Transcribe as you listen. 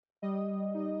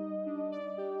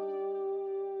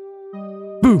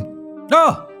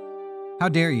Oh, how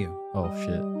dare you? Oh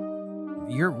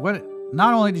shit. You're what?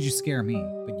 Not only did you scare me,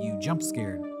 but you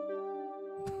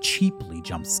cheaply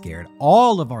jump scared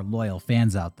all of our loyal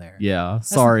fans out there. Yeah,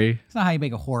 sorry. That's not how you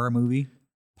make a horror movie,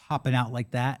 popping out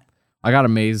like that. I got a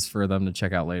maze for them to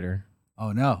check out later.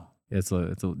 Oh no, It's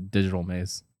a digital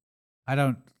maze. I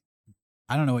don't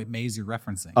know what maze you're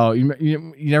referencing. Oh,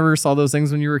 you never saw those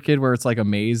things when you were a kid where it's like a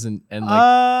maze and like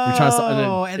you're trying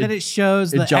to and then it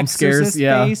shows the jump scares, Exorcist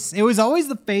yeah. face. It was always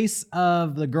the face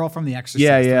of the girl from The Exorcist.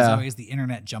 Yeah, It was yeah. always the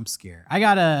internet jump scare. I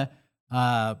got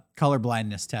a color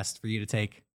blindness test for you to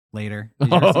take later. Did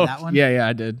you ever see that one? Yeah,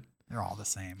 I did. They're all the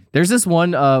same. There's this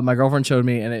one my girlfriend showed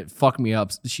me and it fucked me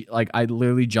up. I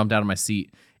literally jumped out of my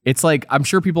seat. It's like, I'm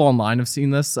sure people online have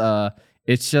seen this.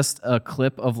 It's just a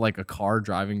clip of like a car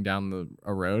driving down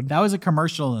a road. That was a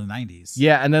commercial in the 90s.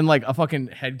 Yeah, and then like a fucking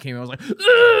head came. I was like,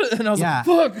 "Ugh!" And I was like,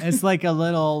 fuck. It's like a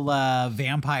little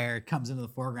vampire comes into the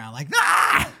foreground, like,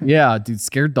 ah! Yeah, dude,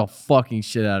 scared the fucking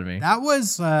shit out of me. That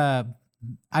was, I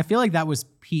feel like that was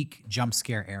peak jump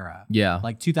scare era. Yeah.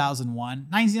 Like 2001,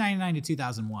 1999 to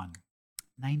 2001.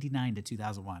 99 to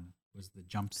 2001 was the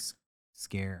jump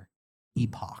scare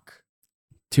epoch.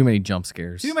 Too many jump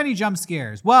scares. Too many jump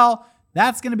scares. Well,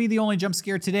 that's going to be the only jump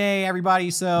scare today,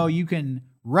 everybody. So you can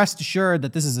rest assured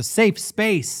that this is a safe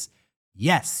space.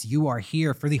 Yes, you are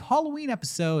here for the Halloween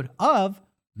episode of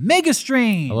Mega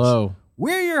Strange. Hello.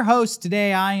 We're your hosts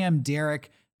today. I am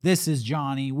Derek. This is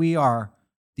Johnny. We are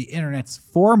the internet's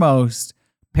foremost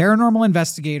paranormal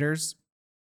investigators.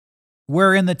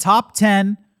 We're in the top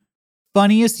 10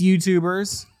 funniest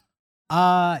YouTubers.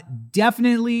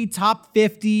 Definitely top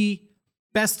 50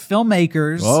 best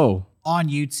filmmakers. Whoa. On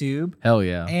YouTube. Hell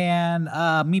yeah.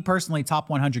 And me personally, top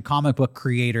 100 comic book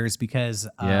creators, because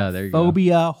there you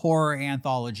Phobia Horror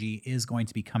Anthology is going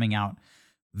to be coming out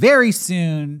very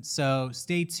soon. So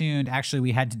stay tuned. Actually,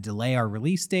 we had to delay our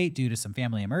release date due to some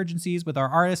family emergencies with our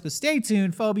artists, but stay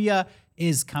tuned. Phobia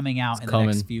is coming out the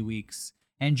next few weeks.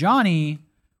 And Johnny,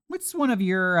 what's one of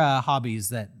your hobbies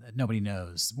that nobody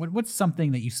knows? What's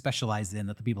something that you specialize in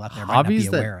that the people out there might not be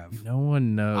aware of? No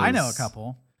one knows. I know a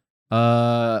couple.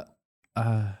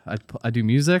 I do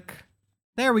music.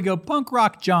 There we go. Punk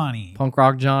Rock Johnny. Punk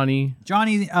Rock Johnny.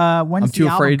 Johnny, when's the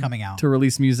album coming out? To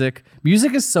release music.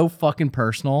 Music is so fucking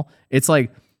personal. It's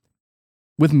like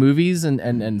with movies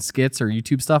and skits or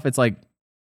YouTube stuff, it's like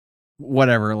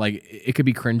whatever. Like it could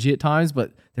be cringy at times,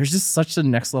 but there's just such a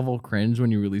next level cringe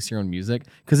when you release your own music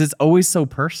because it's always so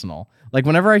personal. Like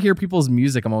whenever I hear people's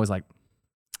music, I'm always like,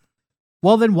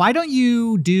 well, then why don't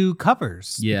you do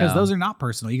covers? Yeah. Because those are not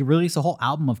personal. You can release a whole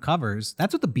album of covers.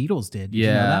 That's what the Beatles did. Did you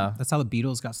know that? That's how the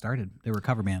Beatles got started. They were a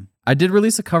cover band. I did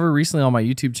release a cover recently on my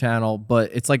YouTube channel,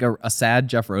 but it's like a sad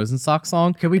Jeff Rosenstock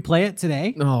song. Could we play it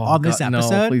today on this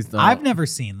episode? No, please don't. I've never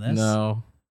seen this. No.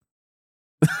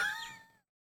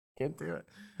 Can't do it.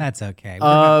 That's okay.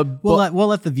 We'll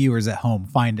let the viewers at home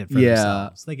find it for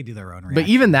themselves. They can do their own reaction. But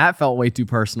even that felt way too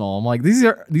personal. I'm like, these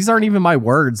aren't even my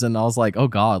words. And I was like, oh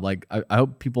God, like I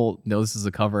hope people know this is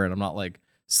a cover and I'm not like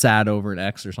sad over an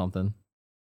ex or something.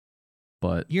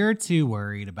 But you're too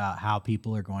worried about how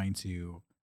people are going to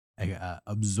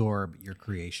absorb your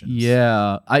creations.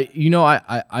 Yeah.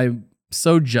 I'm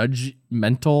so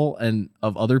judgmental and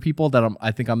of other people that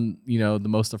I think I'm, the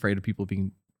most afraid of people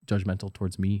being judgmental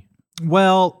towards me.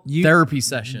 Well, therapy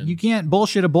session. You can't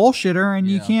bullshit a bullshitter and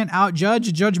you can't outjudge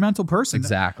a judgmental person.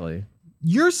 Exactly.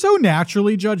 You're so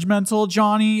naturally judgmental,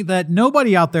 Johnny, that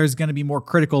nobody out there is going to be more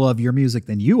critical of your music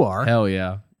than you are. Hell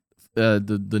yeah.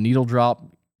 The needle drop.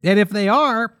 And if they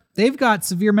are, they've got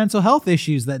severe mental health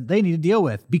issues that they need to deal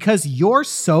with because you're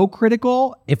so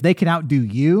critical. If they can outdo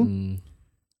you,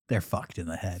 they're fucked in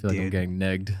the head, I feel like I'm getting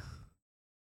negged.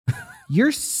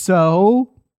 You're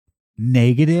so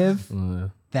negative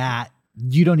that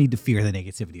you don't need to fear the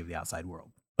negativity of the outside world.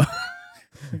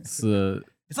 It's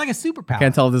like a superpower. I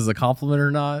can't tell if this is a compliment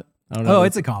or not. I don't know. Oh,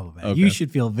 it's a compliment. Okay. You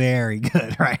should feel very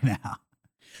good right now.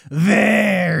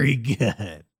 Very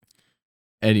good.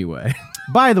 Anyway.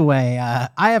 By the way,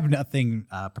 I have nothing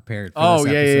prepared for this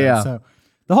episode. Yeah. So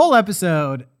the whole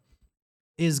episode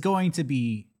is going to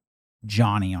be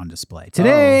Johnny on display.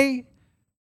 Today,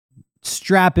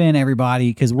 strap in, everybody,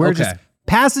 because we're just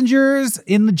passengers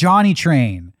in the Johnny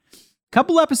train.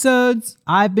 Couple episodes,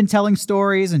 I've been telling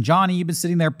stories, and Johnny, you've been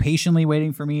sitting there patiently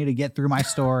waiting for me to get through my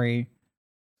story.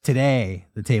 Today,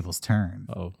 the tables turn.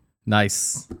 Oh,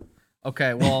 nice.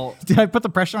 Okay, well... Did I put the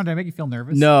pressure on? Did I make you feel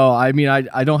nervous? No, I mean,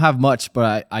 I don't have much,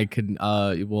 but I can,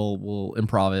 we'll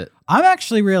improv it. I'm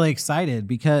actually really excited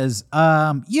because,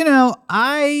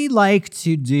 I like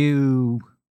to do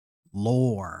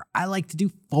lore. I like to do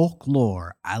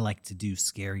folklore. I like to do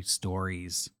scary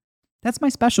stories. That's my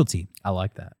specialty. I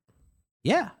like that.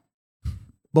 Yeah.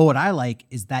 But what I like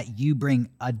is that you bring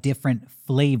a different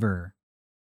flavor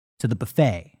to the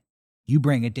buffet. You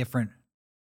bring a different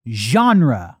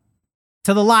genre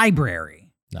to the library.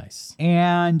 Nice.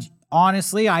 And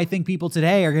honestly, I think people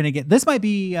today are going to get, this might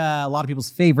be a lot of people's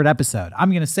favorite episode. I'm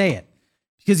going to say it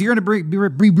because you're going to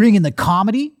be bringing the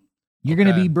comedy. You're going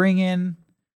to be bringing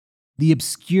the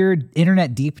obscure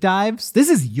internet deep dives. This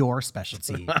is your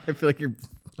specialty. I feel like you're...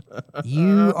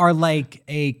 You are like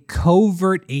a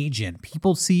covert agent.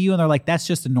 People see you and they're like, that's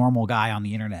just a normal guy on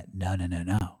the internet.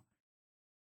 No.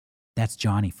 That's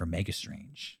Johnny from Mega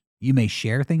Strange. You may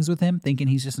share things with him thinking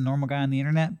he's just a normal guy on the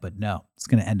internet, but no, it's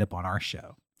going to end up on our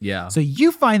show. Yeah. So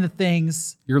you find the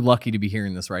things. You're lucky to be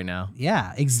hearing this right now.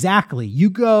 Yeah, exactly. You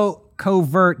go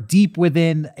covert deep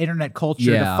within internet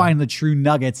culture to find the true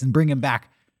nuggets and bring them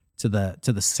back to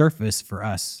the surface for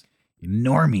us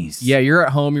normies. Yeah, you're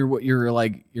at home. You're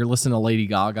listening to Lady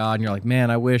Gaga, and you're like,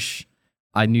 man, I wish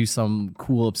I knew some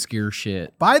cool obscure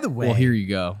shit. By the way, well, here you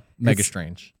go, Mega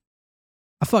Strange.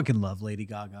 I fucking love Lady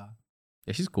Gaga.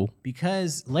 Yeah, she's cool.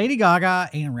 Because Lady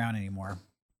Gaga ain't around anymore.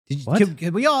 What?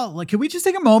 Can we just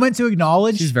take a moment to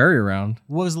acknowledge? She's very around.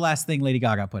 What was the last thing Lady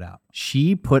Gaga put out?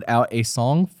 She put out a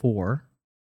song for.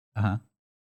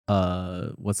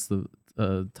 What's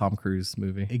the Tom Cruise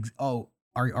movie?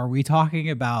 Are we talking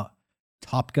about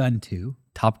Top Gun 2?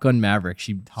 Top Gun Maverick.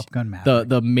 Top Gun Maverick.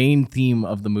 The main theme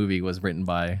of the movie was written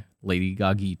by Lady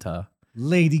Gagita.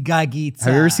 Lady Gagita.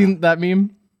 Have you ever seen that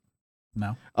meme?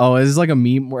 No. Oh, it's like a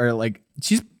meme where like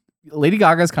Lady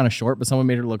Gaga's kind of short, but someone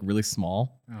made her look really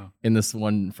small in this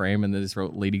one frame, and they just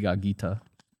wrote Lady Gagita.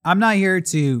 I'm not here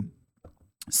to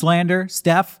slander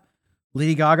Steph.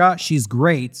 Lady Gaga, she's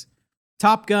great.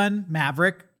 Top Gun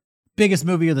Maverick, biggest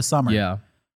movie of the summer. Yeah.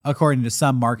 According to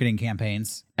some marketing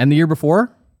campaigns. And the year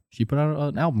before, she put out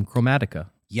an album,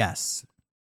 Chromatica. Yes.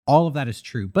 All of that is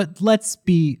true. But let's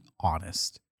be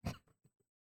honest.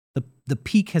 The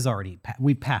peak has already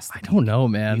we've passed the peak. I don't know,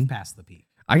 man. We've passed the peak.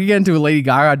 I could get into a Lady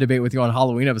Gaga debate with you on a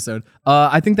Halloween episode.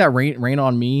 I think that Rain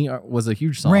on Me was a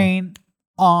huge song. Rain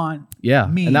on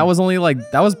Me. And that was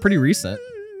that was pretty recent.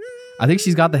 I think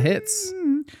she's got the hits.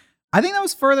 I think that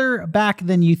was further back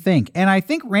than you think. And I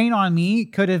think Rain on Me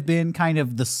could have been kind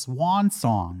of the swan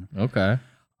song. Okay.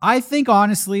 I think,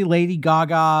 honestly, Lady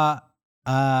Gaga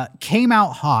came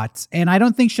out hot, and I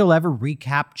don't think she'll ever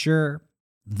recapture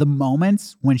the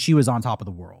moments when she was on top of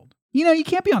the world. You know, you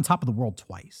can't be on top of the world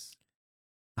twice.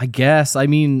 I guess. I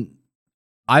mean,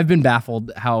 I've been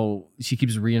baffled how she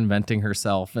keeps reinventing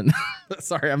herself. And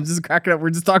sorry, I'm just cracking up.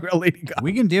 We're just talking about Lady Gaga.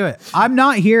 We can do it. I'm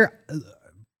not here...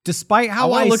 Despite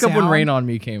how I look up when Rain on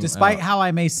Me came out. Despite how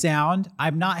I may sound,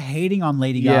 I'm not hating on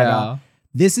Lady Gaga.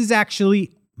 This is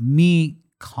actually me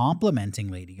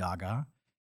complimenting Lady Gaga.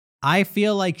 I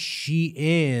feel like she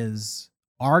is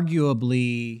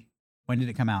arguably, when did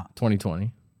it come out?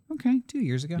 2020. Okay, 2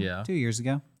 years ago. Yeah. 2 years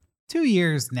ago. 2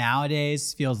 years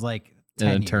nowadays feels like 10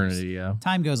 an eternity, years. Yeah.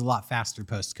 Time goes a lot faster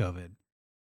post-COVID.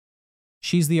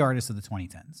 She's the artist of the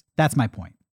 2010s. That's my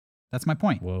point. That's my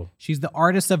point. Whoa. She's the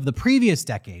artist of the previous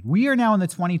decade. We are now in the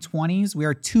 2020s. We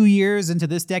are 2 years into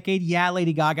this decade. Yeah,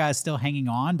 Lady Gaga is still hanging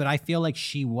on, but I feel like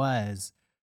she was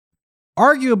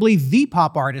arguably the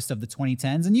pop artist of the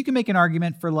 2010s. And you can make an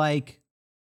argument for like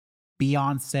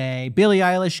Beyonce. Billie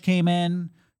Eilish came in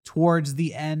towards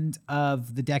the end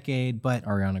of the decade, but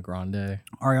Ariana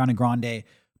Grande.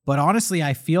 But honestly,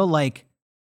 I feel like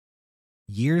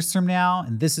years from now,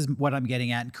 and this is what I'm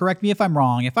getting at, and correct me if I'm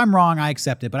wrong. If I'm wrong, I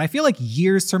accept it. But I feel like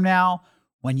years from now,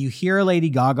 when you hear a Lady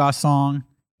Gaga song,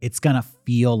 it's going to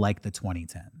feel like the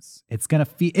 2010s. It's going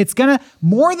to,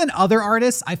 more than other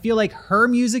artists, I feel like her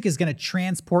music is going to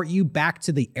transport you back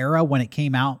to the era when it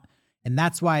came out. And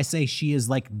that's why I say she is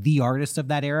like the artist of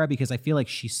that era, because I feel like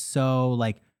she's so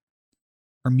like,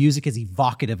 her music is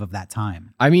evocative of that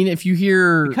time. I mean, if you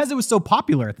hear... Because it was so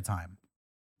popular at the time.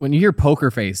 When you hear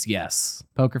Poker Face, yes.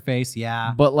 Poker Face,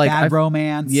 yeah. But like Bad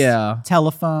Romance, yeah.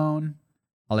 Telephone,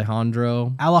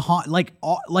 Alejandro,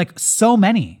 like so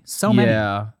many.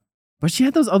 Yeah. But she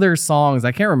had those other songs.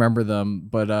 I can't remember them,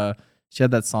 but she had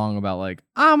that song about like,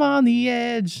 I'm on the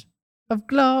edge of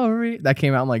glory. That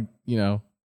came out in like,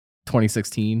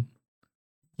 2016.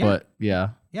 Yeah. But yeah.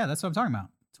 Yeah, that's what I'm talking about.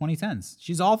 2010s.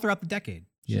 She's all throughout the decade.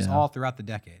 She's all throughout the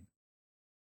decade.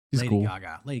 She's cool.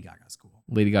 Lady Gaga's cool.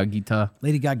 Lady Gagita.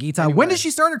 Anyway. When did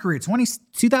she start her career?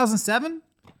 2007?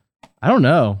 I don't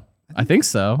know. I think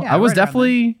so. Yeah, I was right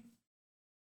definitely...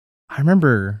 I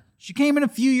remember... She came in a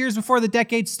few years before the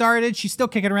decade started. She's still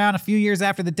kicking around a few years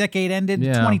after the decade ended.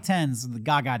 Yeah. 2010s, the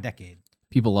Gaga decade.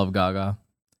 People love Gaga.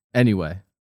 Anyway,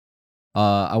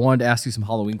 I wanted to ask you some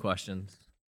Halloween questions.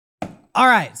 All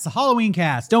right, so Halloween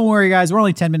cast. Don't worry, guys. We're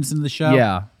only 10 minutes into the show.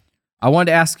 Yeah. I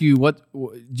wanted to ask you,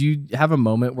 do you have a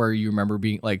moment where you remember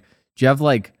being like, do you have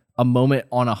like a moment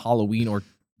on a Halloween or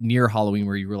near Halloween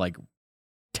where you were like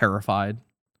terrified?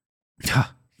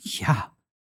 Yeah.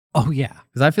 Oh, yeah.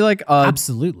 Because I feel like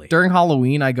Absolutely. during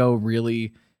Halloween, I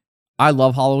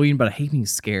love Halloween, but I hate being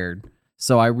scared.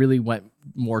 So I really went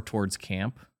more towards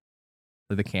camp,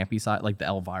 like the campy side, like the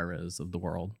Elviras of the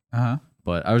world. Uh-huh.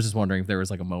 But I was just wondering if there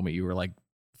was like a moment you were like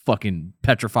fucking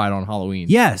petrified on Halloween.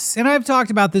 Yes, and I've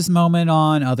talked about this moment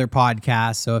on other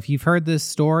podcasts. So if you've heard this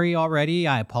story already,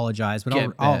 I apologize, but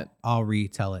I'll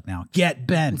retell it now. Get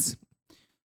bent.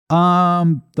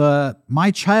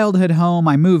 My childhood home,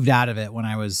 I moved out of it when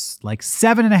I was like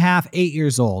 7.5, 8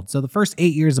 years old. So the first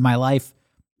 8 years of my life,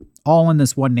 all in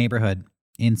this one neighborhood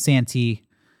in Santee,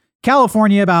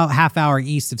 California, about half hour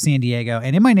east of San Diego.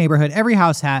 And in my neighborhood, every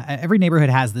neighborhood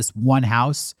has this one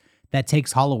house that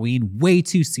takes Halloween way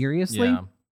too seriously. Yeah.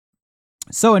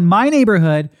 So in my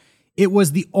neighborhood, it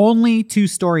was the only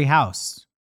 2-story house.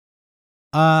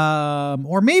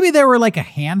 Or maybe there were like a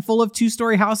handful of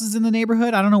 2-story houses in the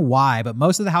neighborhood. I don't know why, but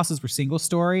most of the houses were single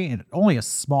story and only a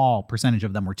small percentage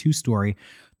of them were 2-story.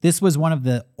 This was one of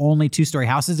the only 2-story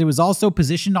houses. It was also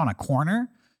positioned on a corner.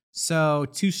 So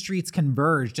 2 streets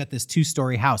converged at this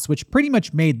 2-story house, which pretty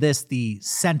much made this the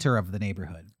center of the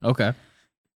neighborhood. Okay.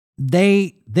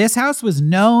 This house was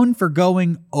known for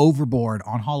going overboard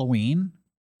on Halloween.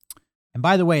 And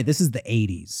by the way, this is the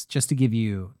 80s, just to give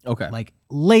you like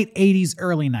late 80s,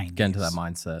 early 90s. Get into that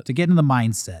mindset. To get into the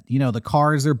mindset. You know, the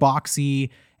cars are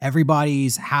boxy.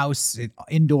 Everybody's house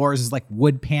indoors is like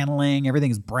wood paneling.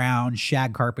 Everything's brown,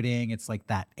 shag carpeting. It's like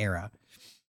that era.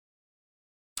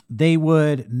 They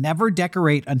would never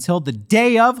decorate until the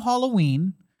day of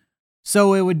Halloween.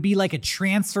 So it would be like a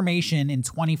transformation in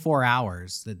 24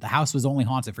 hours. The house was only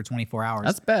haunted for 24 hours.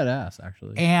 That's badass,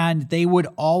 actually. And they would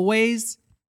always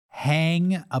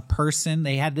hang a person.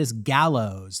 They had this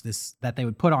gallows, that they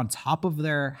would put on top of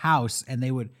their house, and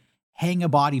they would hang a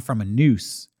body from a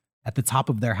noose at the top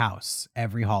of their house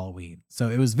every Halloween. So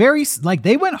it was very, like,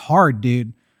 they went hard,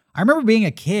 dude. I remember being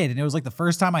a kid, and it was like the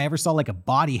first time I ever saw like a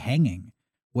body hanging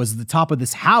was the top of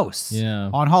this house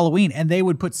on Halloween. And they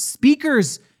would put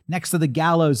speakers next to the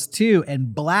gallows too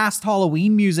and blast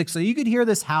Halloween music so you could hear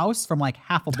this house from like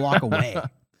half a block away.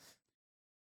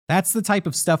 That's the type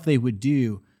of stuff they would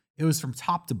do. It was from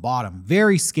top to bottom.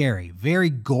 Very scary, very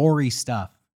gory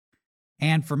stuff.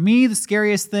 And for me, the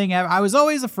scariest thing, I was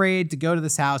always afraid to go to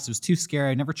this house. It was too scary.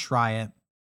 I'd never try it.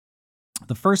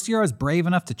 The first year I was brave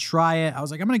enough to try it. I was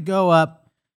like, I'm going to go up.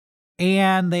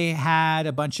 And they had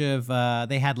a bunch of,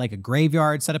 they had like a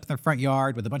graveyard set up in their front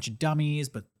yard with a bunch of dummies,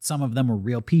 but some of them were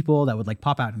real people that would like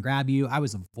pop out and grab you. I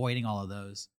was avoiding all of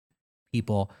those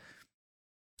people.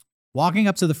 Walking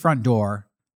up to the front door,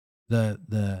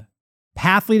 the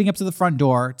path leading up to the front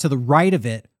door, to the right of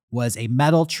it was a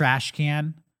metal trash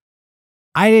can.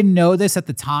 I didn't know this at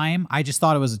the time. I just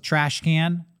thought it was a trash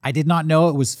can. I did not know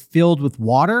it was filled with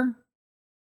water.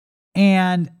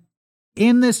 And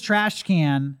in this trash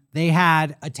can, they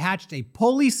had attached a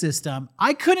pulley system.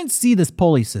 I couldn't see this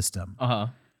pulley system. Uh-huh.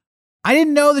 I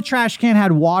didn't know the trash can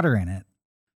had water in it.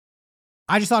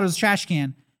 I just thought it was a trash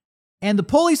can. And the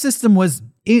pulley system went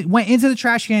into the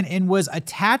trash can and was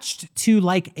attached to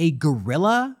like a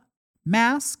gorilla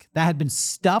mask that had been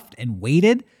stuffed and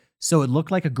weighted so it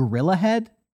looked like a gorilla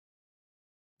head.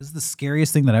 This is the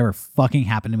scariest thing that ever fucking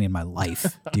happened to me in my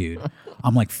life, dude.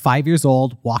 I'm like 5 years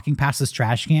old, walking past this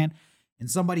trash can, and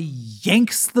somebody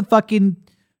yanks the fucking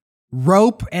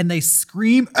rope and they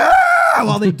scream "Ah!"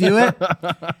 while they do it.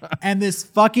 And this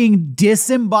fucking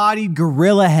disembodied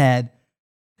gorilla head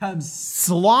comes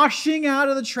sloshing out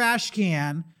of the trash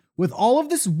can with all of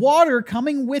this water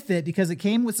coming with it because it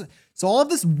came with... So all of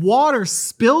this water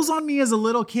spills on me as a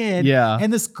little kid. Yeah.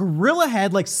 And this gorilla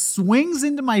head like swings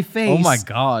into my face. Oh my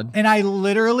God. And I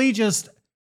literally just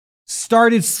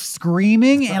started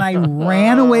screaming and I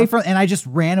ran away from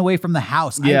the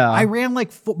house. Yeah. I ran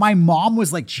like, my mom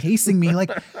was like chasing me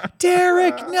like,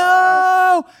 Derek,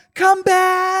 no, come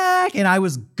back. And I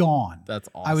was gone. That's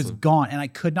awesome. I was gone. And I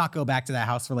could not go back to that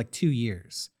house for like 2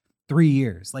 years, 3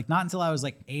 years. Like not until I was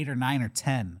like 8 or 9 or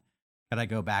 10 could I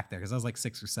go back there. Cause I was like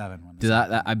 6 or 7. When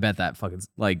I bet that fucking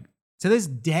like to this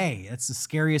day, that's the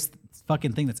scariest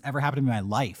fucking thing that's ever happened to me in my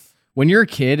life. When you're a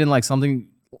kid and like something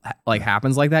like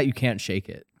happens like that, you can't shake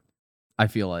it. I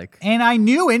feel like. And I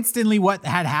knew instantly what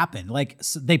had happened. Like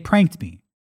they pranked me.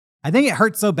 I think it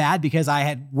hurt so bad because I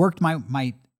had worked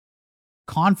my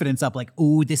confidence up like,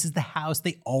 oh, this is the house.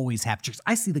 They always have tricks.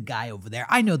 I see the guy over there.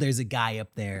 I know there's a guy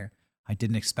up there. I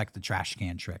didn't expect the trash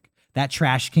can trick. That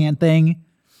trash can thing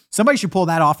Somebody should pull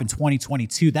that off in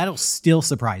 2022. That'll still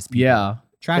surprise people. Yeah.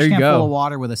 Trash There you can go. full of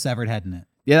water with a severed head in it.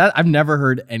 Yeah, I've never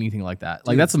heard anything like that.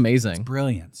 Like, Dude, that's amazing.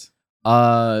 Brilliant.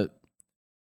 For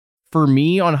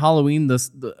me on Halloween,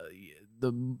 the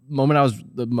moment I was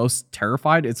the most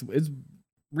terrified, it's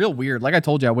real weird. Like I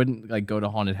told you, I wouldn't like go to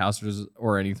haunted houses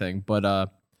or anything, but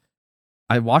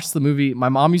I watched the movie. My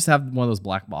mom used to have one of those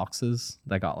black boxes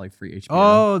that got like free HBO.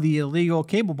 Oh, the illegal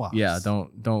cable box. Yeah,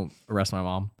 don't arrest my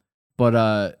mom. But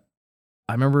I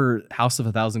remember House of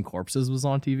a Thousand Corpses was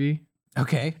on TV.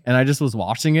 Okay. And I just was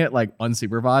watching it like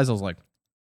unsupervised. I was like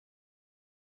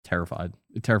terrified.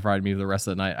 It terrified me the rest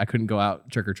of the night. I couldn't go out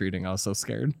trick-or-treating. I was so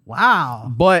scared.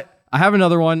 Wow. But I have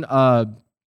another one. And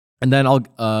then I'll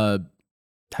have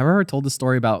I ever told the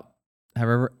story about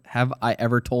have I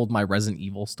ever told my Resident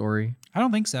Evil story I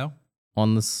don't think so.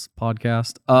 on this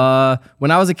podcast?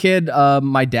 When I was a kid,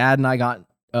 my dad and I got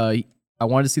I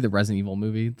wanted to see the Resident Evil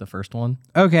movie, the first one.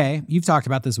 Okay. You've talked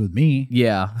about this with me.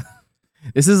 Yeah.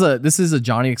 This is a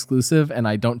Johnny exclusive, and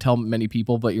I don't tell many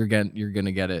people, but you're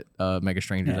gonna get it, mega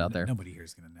strangers out there. Nobody here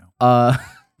is going to know.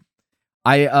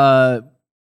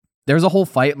 There was a whole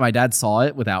fight. My dad saw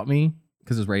it without me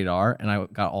because it was rated R, and I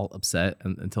got all upset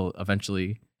until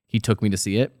eventually he took me to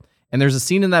see it. And there's a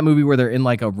scene in that movie where they're in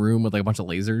like a room with like a bunch of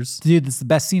lasers. Dude, it's the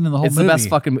best scene in the whole It's movie. the best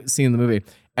fucking scene in the movie.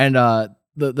 And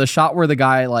the shot where the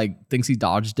guy like thinks he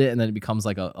dodged it, and then it becomes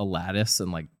like a lattice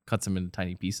and like cuts him into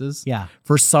tiny pieces. Yeah.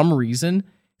 For some reason,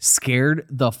 scared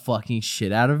the fucking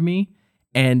shit out of me.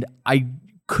 And I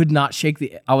could not shake I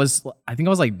think I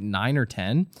was like 9 or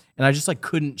 10, and I just like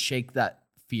couldn't shake that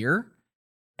fear.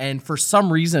 And for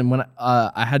some reason, when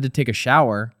I had to take a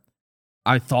shower,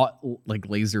 I thought like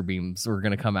laser beams were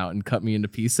gonna come out and cut me into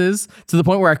pieces, to the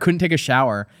point where I couldn't take a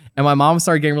shower. And my mom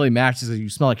started getting really mad. She's like, "You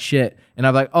smell like shit." And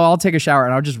I'm like, "Oh, I'll take a shower,"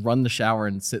 and I'll just run the shower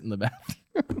and sit in the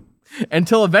bathroom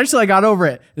until eventually I got over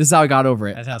it. This is how I got over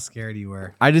it. That's how scared you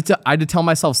were. I had to tell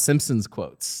myself Simpsons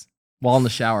quotes while in the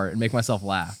shower and make myself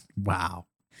laugh. Wow.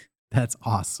 That's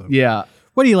awesome. Yeah,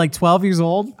 What are you, like 12 years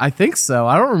old? I think so.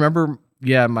 I don't remember.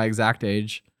 Yeah, my exact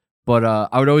age, but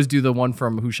I would always do the one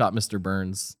from Who Shot Mr.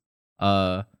 Burns,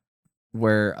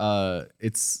 where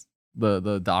it's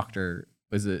the doctor.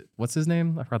 Is it, what's his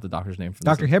name? I forgot the doctor's name.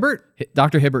 Dr. Hibbert?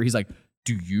 Dr. Hibbert. He's like,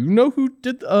 "Do you know who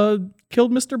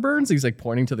killed Mr. Burns?" He's like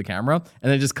pointing to the camera, and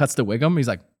then it just cuts to Wiggum. He's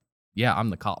like, "Yeah, I'm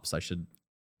the cops. I should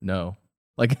know."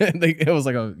 Like it was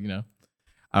like a,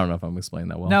 I don't know if I'm explaining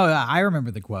that well. No, I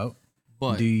remember the quote.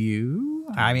 But Do you?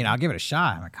 I mean, I'll give it a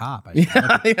shot. I'm a cop. I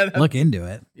should yeah, look into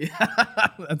it. yeah,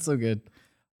 that's so good.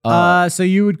 So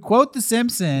you would quote The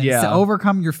Simpsons Yeah. to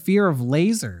overcome your fear of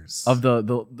lasers. Of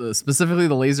the specifically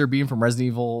the laser beam from Resident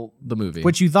Evil the movie,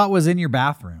 which you thought was in your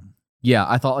bathroom. yeah,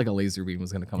 I thought like a laser beam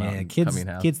was gonna come out. Yeah, And cut kids me in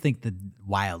half. kids think the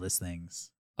wildest things.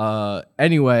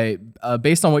 Anyway,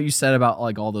 based on what you said about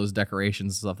like all those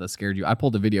decorations and stuff that scared you, I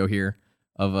pulled a video here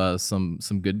of some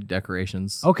good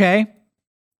decorations. Okay.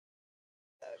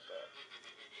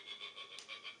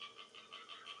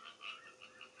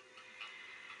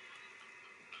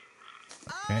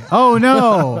 Okay. Oh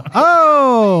no.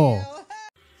 Oh.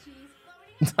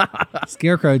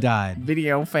 Scarecrow died.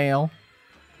 Video fail.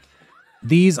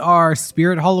 These are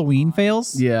Spirit Halloween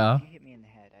fails. Yeah. You hit me in the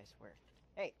head, I swear.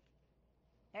 Hey.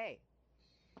 Hey.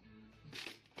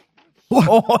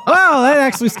 Wow, that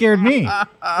actually scared me.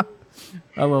 I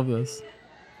love this.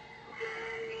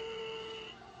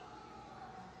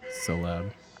 So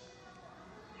loud.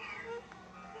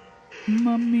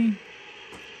 Mommy.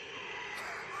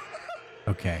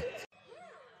 Okay.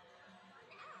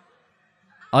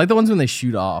 I like the ones when they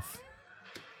shoot off.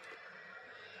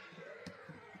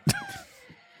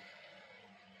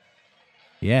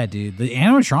 Yeah, dude. The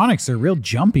animatronics are real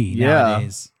jumpy Yeah.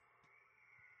 nowadays.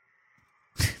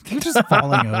 They're just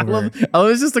falling over. Oh,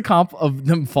 it's just a comp of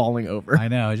them falling over. I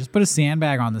know. Just put a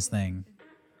sandbag on this thing.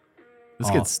 This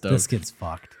Oh, gets stoked. This gets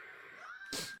fucked.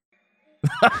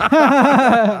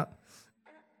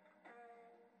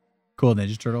 Cool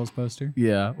Ninja Turtles poster.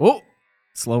 Yeah. Oh,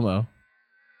 slow mo.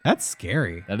 That's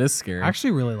scary. That is scary. I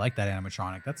actually really like that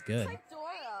animatronic. That's good. Dora.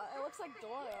 It looks like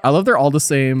Dora. I love they're all the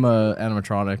same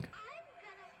animatronic.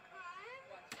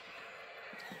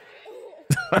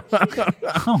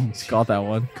 Oh, Got that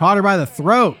one. caught her by the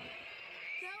throat.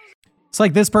 It's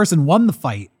like this person won the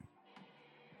fight.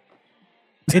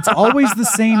 It's always the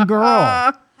same girl.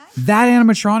 That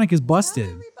animatronic is busted.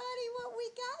 Everybody, what we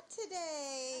got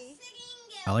today?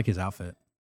 I like his outfit.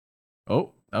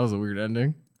 Oh, that was a weird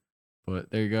ending.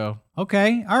 But there you go.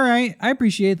 Okay. All right. I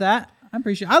appreciate that.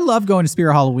 I love going to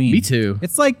Spirit Halloween. Me too.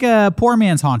 It's like a poor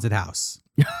man's haunted house.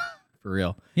 for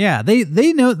real. Yeah,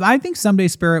 they know. I think someday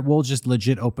Spirit will just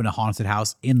legit open a haunted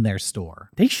house in their store.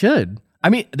 They should. I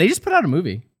mean, they just put out a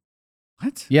movie.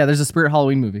 What? Yeah, there's a Spirit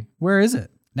Halloween movie. Where is it?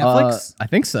 Netflix? I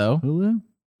think so. Hulu?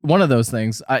 One of those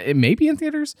things. It may be in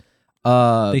theaters.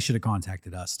 They should have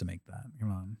contacted us to make that.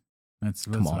 Come on. That's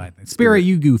Come what on. I think. Spirit,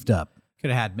 you goofed up. Could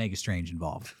have had Mega Strange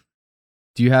involved.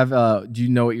 Do you have? Do you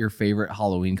know what your favorite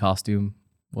Halloween costume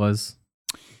was?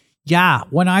 Yeah,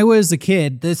 when I was a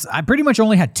kid, I pretty much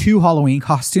only had 2 Halloween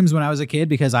costumes when I was a kid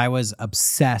because I was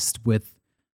obsessed with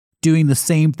doing the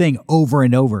same thing over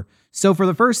and over. So for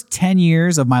the first 10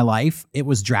 years of my life, it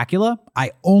was Dracula.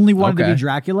 I only wanted to Okay. be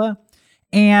Dracula.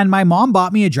 And my mom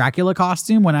bought me a Dracula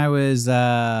costume when I was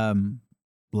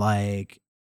like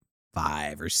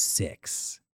 5 or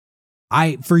 6.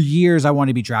 For years I wanted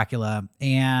to be Dracula,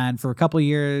 and for a couple of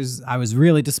years I was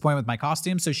really disappointed with my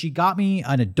costume. So she got me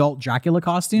an adult Dracula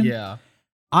costume. Yeah.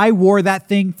 I wore that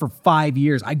thing for 5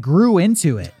 years. I grew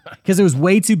into it because it was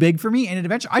way too big for me. And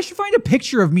eventually I should find a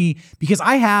picture of me because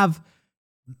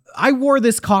I wore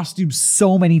this costume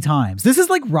so many times. This is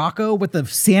like Rocco with the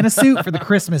Santa suit for the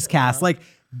Christmas cast, like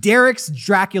Derek's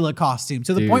Dracula costume,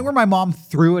 to the Dude. point where my mom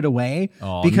threw it away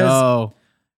Oh, because no.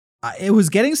 it was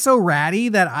getting so ratty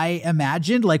that I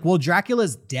imagined like, well,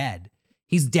 Dracula's dead.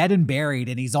 He's dead and buried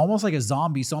and he's almost like a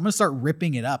zombie. So I'm going to start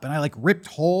ripping it up. And I like ripped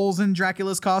holes in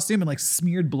Dracula's costume and like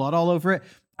smeared blood all over it.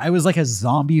 I was like a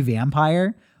zombie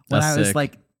vampire when That's I was sick.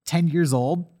 like 10 years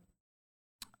old.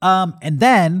 And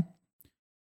then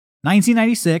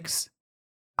 1996,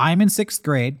 I'm in 6th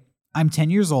grade. I'm 10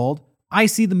 years old. I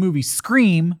see the movie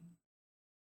Scream.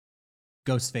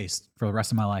 Ghostface for the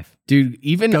rest of my life. Dude,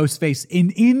 even Ghostface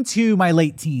into my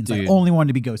late teens. Dude. I only wanted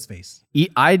to be Ghostface.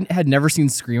 I had never seen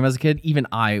Scream as a kid. Even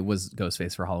I was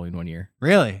Ghostface for Halloween one year.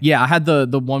 Really? Yeah, I had the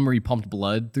one where he pumped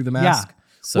blood through the mask. Yeah.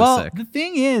 So well, sick. the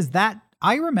thing is that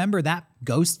I remember that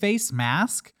Ghostface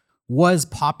mask was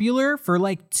popular for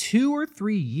like 2 or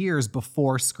 3 years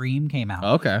before Scream came out.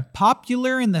 Okay.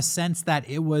 Popular in the sense that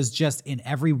it was just in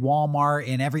every Walmart,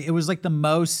 it was like the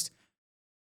most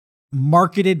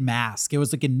marketed mask. It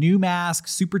was like a new mask,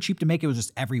 super cheap to make. It was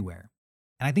just everywhere.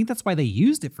 And I think that's why they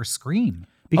used it for Scream.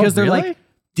 Because they're really? like,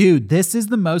 dude, this is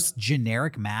the most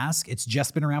generic mask. It's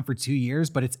just been around for 2 years,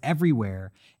 but it's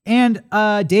everywhere. And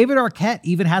David Arquette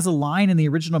even has a line in the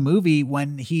original movie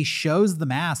when he shows the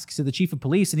mask to the chief of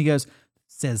police and he goes,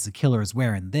 says the killer is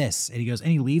wearing this. And he goes,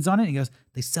 and he leads on it. And he goes,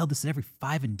 they sell this at every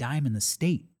 5 and dime in the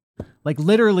state. Like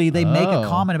literally they make a Oh.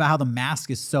 comment about how the mask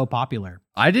is so popular.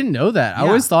 I didn't know that. I Yeah.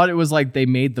 always thought it was like they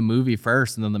made the movie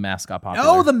first and then the mask got popular.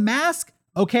 Oh, the mask.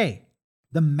 Okay.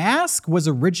 The mask was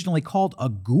originally called a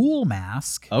ghoul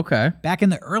mask Okay. back in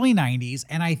the early 90s.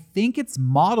 And I think it's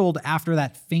modeled after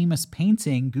that famous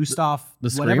painting, Gustav, The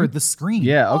whatever, Scream? The Scream.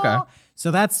 Yeah, okay. Oh. So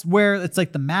that's where it's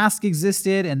like the mask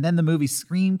existed. And then the movie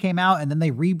Scream came out. And then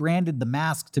they rebranded the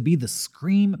mask to be the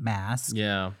Scream mask,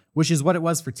 Yeah. which is what it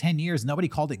was for 10 years. Nobody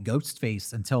called it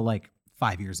Ghostface until like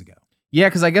 5 years ago. Yeah,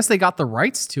 because I guess they got the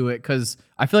rights to it because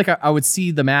I feel like I would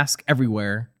see the mask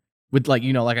everywhere with like,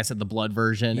 like I said, the blood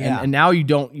version. Yeah. And now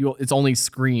it's only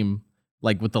Scream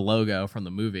like with the logo from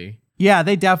the movie. Yeah,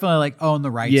 they definitely like own the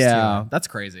rights to Yeah, that's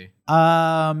crazy. it.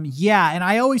 Yeah, and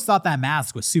I always thought that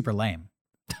mask was super lame.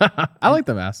 I like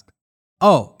the mask.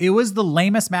 Oh, it was the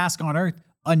lamest mask on earth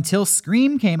until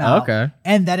Scream came out. Okay.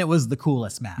 And then it was the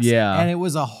coolest mask. Yeah. And it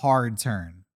was a hard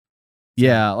turn.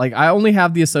 Yeah, like I only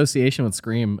have the association with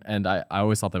Scream and I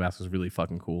always thought the mask was really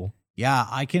fucking cool. Yeah,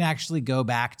 I can actually go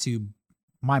back to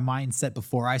my mindset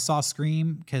before I saw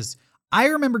Scream because I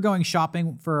remember going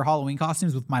shopping for Halloween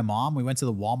costumes with my mom. We went to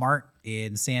the Walmart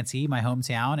in Santee, my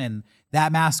hometown, and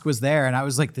that mask was there. And I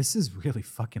was like, this is really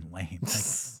fucking lame. Like,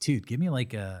 dude, give me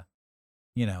like a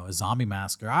zombie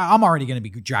mask. Or I'm already going to be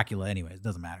Dracula anyways. It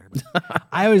doesn't matter. But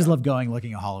I always loved going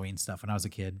looking at Halloween stuff when I was a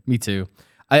kid. Me too.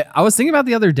 I was thinking about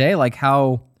the other day, like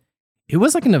how it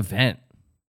was like an event.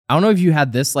 I don't know if you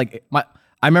had this, like I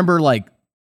remember like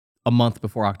a month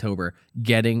before October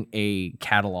getting a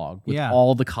catalog with Yeah.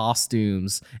 all the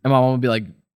costumes. And my mom would be like,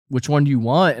 which one do you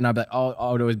want? And I'd be like, oh,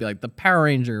 I would always be like the Power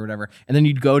Ranger or whatever. And then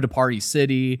you'd go to Party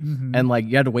City Mhm. and like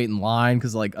you had to wait in line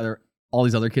because like all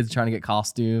these other kids trying to get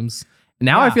costumes. And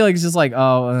now I Yeah. feel like it's just like,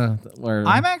 where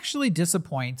I'm actually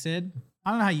disappointed. I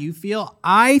don't know how you feel.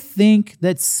 I think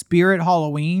that Spirit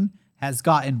Halloween has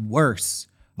gotten worse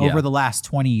over Yeah. the last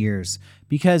 20 years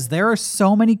because there are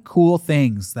so many cool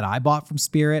things that I bought from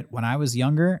Spirit when I was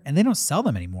younger and they don't sell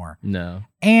them anymore. no.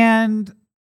 And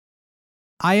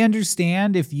I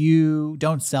understand if you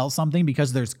don't sell something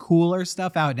because there's cooler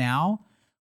stuff out now.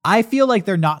 I feel like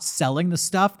they're not selling the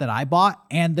stuff that I bought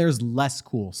and there's less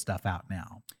cool stuff out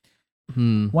now.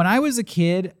 When I was a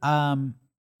kid,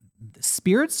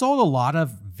 Spirit sold a lot of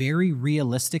very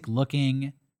realistic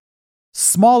looking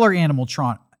smaller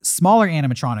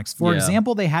animatronics. For Yeah.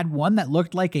 example, they had one that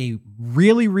looked like a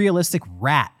really realistic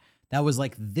rat that was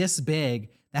like this big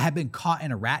that had been caught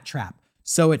in a rat trap.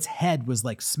 So its head was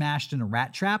like smashed in a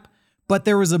rat trap, but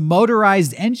there was a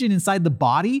motorized engine inside the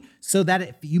body so that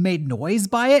if you made noise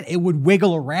by it, it would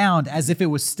wiggle around as if it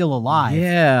was still alive.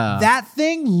 Yeah. That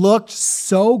thing looked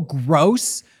so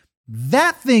gross.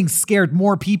 That thing scared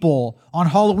more people on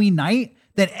Halloween night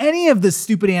than any of the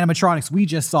stupid animatronics we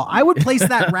just saw. I would place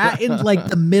that rat in like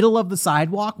the middle of the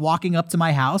sidewalk walking up to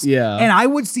my house. Yeah. And I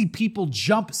would see people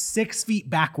jump 6 feet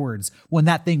backwards when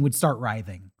that thing would start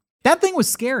writhing. That thing was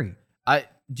scary.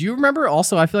 Do you remember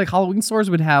also, I feel like Halloween stores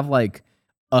would have like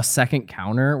a second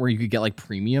counter where you could get like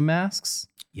premium masks.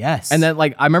 Yes. And then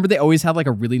like, I remember they always had like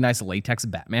a really nice latex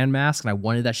Batman mask and I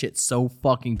wanted that shit so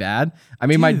fucking bad. I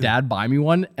made my Dude. dad buy me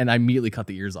one and I immediately cut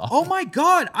the ears off. Oh my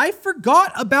God. I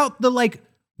forgot about the like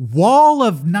wall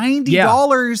of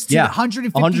 $90 to Yeah.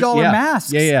 $150 yeah.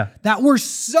 masks. Yeah. That were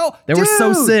so They were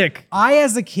so Dude, sick. I,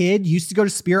 as a kid, used to go to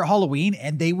Spirit Halloween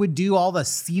and they would do all the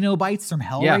Cenobites from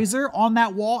Hellraiser on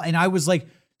that wall. And I was like,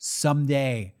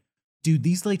 someday, dude,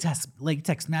 these latex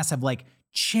masks have like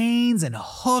chains and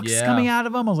hooks Yeah. coming out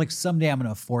of them. I was like, someday I'm going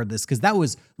to afford this because that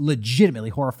was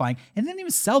legitimately horrifying. And they didn't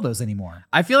even sell those anymore.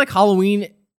 I feel like Halloween,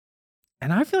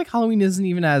 and I feel like Halloween isn't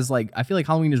even as like, I feel like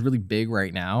Halloween is really big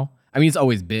right now. I mean, it's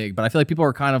always big, but I feel like people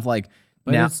are kind of like,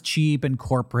 But now, it's cheap and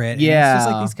corporate. And Yeah. it's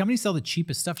just like these companies sell the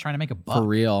cheapest stuff trying to make a buck. for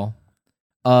real.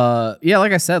 Yeah,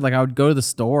 like I said, like I would go to the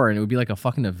store and it would be like a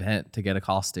fucking event to get a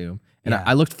costume. And Yeah.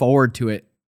 I looked forward to it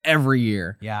every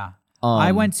year. Yeah.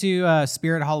 I Um, went to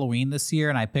Spirit Halloween this year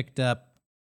and I picked up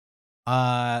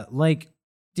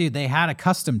dude, they had a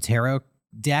custom tarot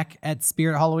deck at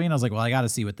Spirit Halloween. I was like, well, I got to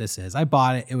see what this is. I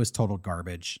bought it. It was total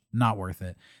garbage. Not worth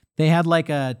it. They had like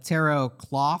a tarot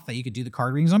cloth that you could do the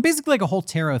card readings on, basically like a whole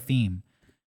tarot theme.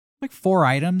 Like 4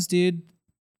 items, dude.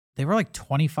 They were like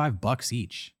 $25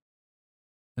 each.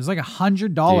 It was like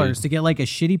 $100 Dude. to get like a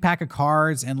shitty pack of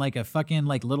cards and like a fucking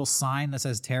like little sign that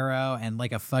says tarot and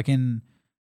like a fucking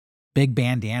big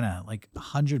bandana. Like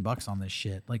 $100 on this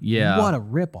shit. Like, Yeah. what a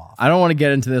ripoff. I don't want to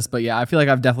get into this, but yeah, I feel like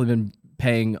I've definitely been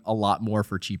paying a lot more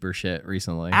for cheaper shit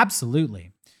recently.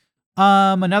 Absolutely.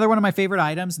 Another one of my favorite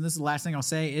items, and this is the last thing I'll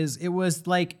say, is it was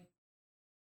like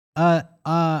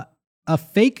a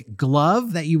fake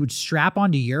glove that you would strap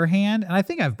onto your hand, and I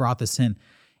think I've brought this in.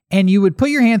 And you would put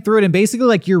your hand through it, and basically,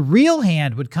 like your real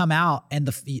hand would come out, and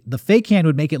the fake hand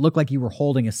would make it look like you were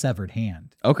holding a severed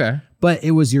hand, Okay. but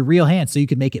it was your real hand, so you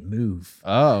could make it move.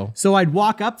 Oh. So I'd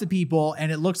walk up to people,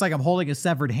 and it looks like I'm holding a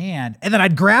severed hand, and then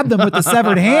I'd grab them with the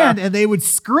severed hand, and they would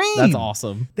scream. That's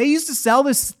awesome. They used to sell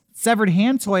this severed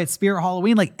hand toy at Spirit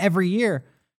Halloween like every year.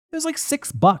 It was like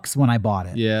 $6 when I bought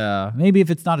it. Yeah. Maybe if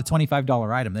it's not a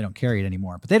 $25 item, they don't carry it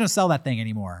anymore. But they don't sell that thing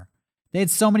anymore. They had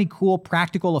so many cool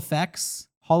practical effects,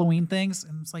 Halloween things,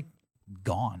 and it's like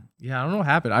gone. Yeah, I don't know what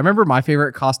happened. I remember my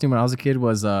favorite costume when I was a kid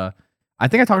was I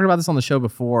think I talked about this on the show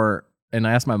before, and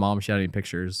I asked my mom if she had any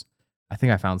pictures. I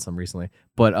think I found some recently.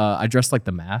 But I dressed like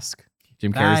the Mask.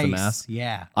 Jim Carrey's The Mask.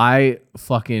 Yeah. I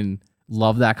fucking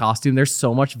love that costume. There's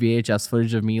so much VHS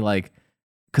footage of me like,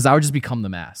 because I would just become the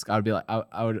Mask. I would be like,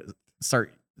 I would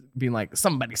start being like,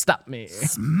 somebody stop me.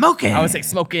 Smoking. I would say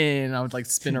smoking. I would like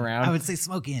spin around. I would say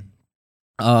smoking.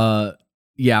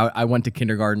 Yeah, I went to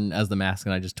kindergarten as the Mask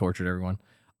and I just tortured everyone.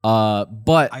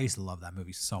 But I used to love that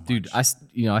movie so much. dude, I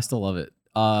still love it.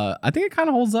 I think it kind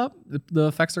of holds up. The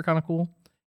effects are kind of cool.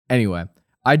 Anyway,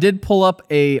 I did pull up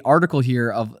a article here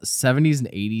of 70s and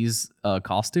 80s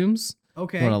costumes.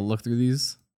 okay. I want to look through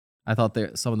these. I thought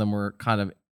some of them were kind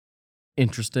of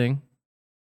interesting.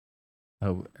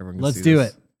 Oh, everyone can Let's see do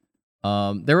this.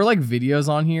 it. There were like videos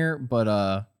on here,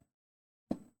 but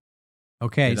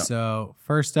Okay, They don't- so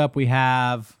first up we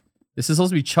have this is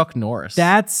supposed to be Chuck Norris.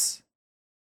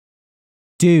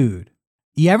 dude.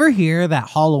 You ever hear that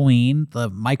Halloween, the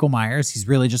Michael Myers, he's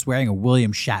really just wearing a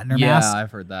William Shatner yeah, mask? I've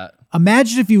heard that.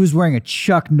 Imagine if he was wearing a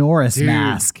Chuck Norris Dude.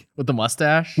 mask. With the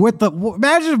mustache.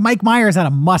 Imagine if Mike Myers had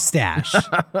a mustache.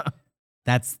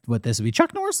 That's what this would be.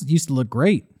 Chuck Norris used to look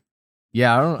great.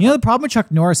 Yeah, I don't You know, the problem with Chuck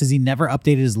Norris is he never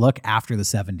updated his look after the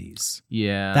 70s.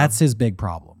 Yeah. That's his big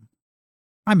problem.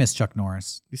 I miss Chuck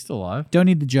Norris. He's still alive. Don't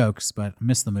need the jokes, but I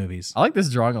miss the movies. I like this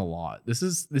drawing a lot.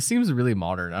 This seems really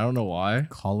modern. I don't know why.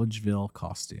 Collegeville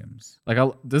costumes. Like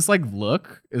this like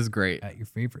look is great. Your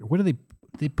favorite? What do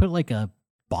they put like a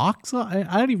box on?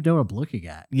 I don't even know what I'm looking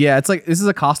at. Yeah, it's like this is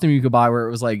a costume you could buy where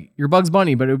it was like your Bugs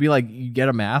Bunny, but it would be like you get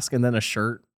a mask and then a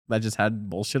shirt that just had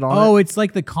bullshit on Oh, it. it's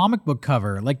like the comic book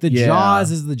cover. Like the Yeah.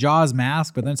 Jaws is the Jaws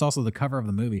mask, but then it's also the cover of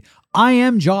the movie. I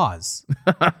am Jaws.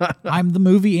 I'm the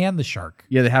movie and the shark.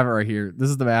 Yeah, they have it right here. This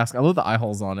is the mask. I love the eye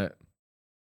holes on it.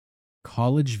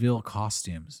 Collegeville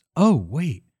costumes. Oh,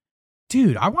 wait.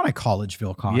 Dude, I want a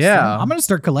Collegeville costume. Yeah. I'm going to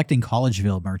start collecting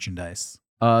Collegeville merchandise.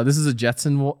 This is a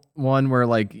Jetson one where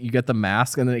like you get the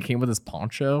mask and then it came with this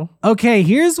poncho. Okay,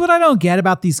 here's what I don't get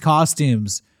about these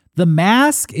costumes. The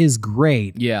mask is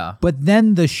great, Yeah. but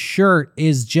then the shirt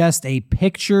is just a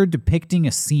picture depicting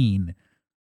a scene.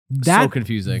 So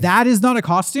confusing. That is not a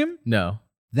costume. No.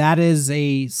 That is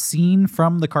a scene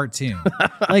from the cartoon.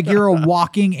 Like you're a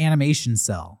walking animation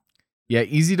cell. Yeah,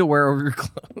 easy to wear over your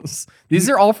clothes. These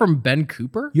are all from Ben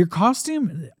Cooper? Your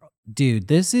costume, dude,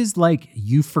 this is like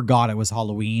you forgot it was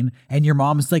Halloween and your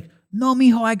mom is like, "No,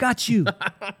 mijo, I got you.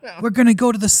 We're going to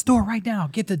go to the store right now.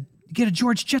 Get a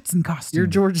George Jetson costume." You're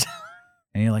George.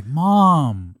 And you're like,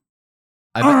 "Mom,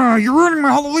 I you're ruining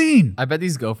my Halloween." bet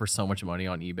these go for so much money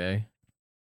on eBay.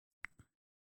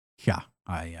 Yeah,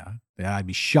 I'd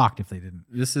be shocked if they didn't.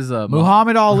 This is a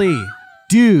Muhammad Ali.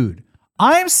 Dude,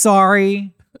 I'm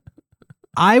sorry.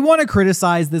 I want to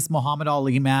criticize this Muhammad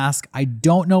Ali mask. I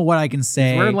don't know what I can say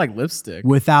He's wearing like lipstick.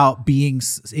 without being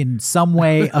in some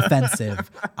way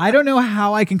offensive. I don't know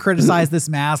how I can criticize this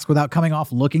mask without coming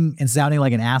off looking and sounding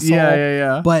like an asshole.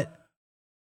 Yeah. But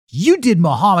you did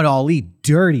Muhammad Ali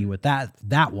dirty with that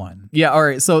one. Yeah, all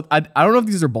right. So I don't know if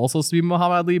these are both supposed to be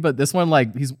Muhammad Ali, but this one,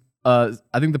 like, he's I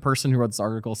think the person who wrote this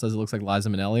article says it looks like Liza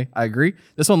Minnelli. I agree.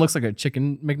 This one looks like a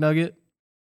chicken McNugget.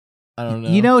 I don't know.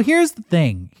 You know, here's the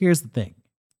thing.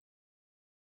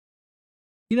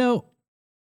 You know,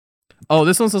 Oh,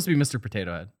 this one's supposed to be Mr.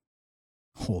 Potato Head.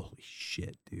 holy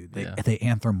shit, dude. Yeah. They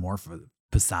anthropomorphized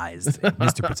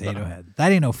Mr. Potato Head.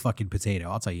 That ain't no fucking potato,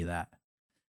 I'll tell you that.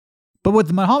 But with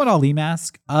the Muhammad Ali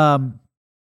mask, I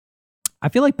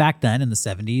feel like back then in the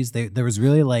 70s, there was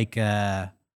really like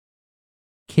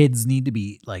kids need to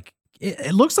be like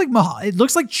it looks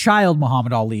like child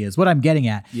Muhammad Ali is what I'm getting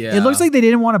at. Yeah. It looks like they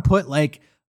didn't want to put like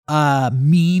a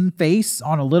mean face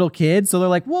on a little kid, so they're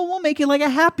like, well, we'll make it like a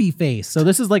happy face. So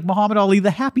this is like Muhammad Ali, the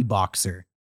happy boxer,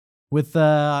 with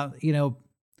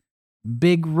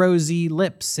big rosy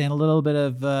lips and a little bit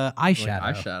of eyeshadow.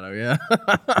 Like eyeshadow, yeah.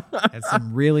 And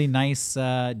some really nice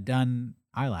done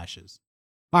eyelashes.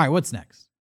 All right, what's next?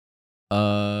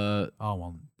 Oh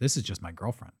well, this is just my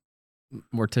girlfriend.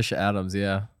 Morticia Adams,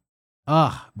 yeah.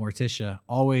 Morticia,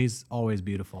 always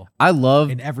beautiful I love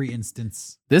in every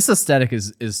instance. this aesthetic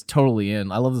is totally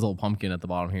in. I love this little pumpkin at the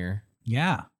bottom here.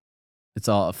 Yeah. It's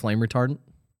all a flame retardant.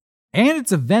 And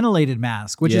it's a ventilated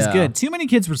mask, which is Yeah. good. Too many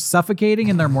kids were suffocating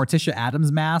in their Morticia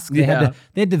Adams mask. They had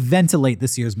to ventilate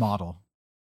this year's model.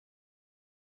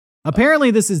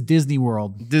 Apparently, this is Disney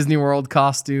World Disney World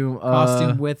costume.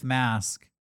 with mask.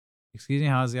 Excuse me,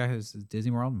 how's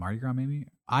Disney World? Mardi Gras, maybe?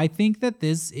 I think that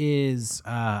this is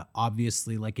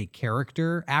obviously like a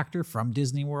character actor from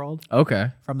Disney World Okay.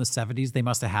 from the 70s. They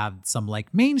must have had some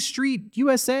like Main Street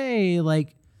USA,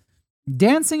 like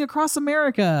Dancing Across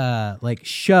America, like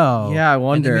show. Yeah, I And they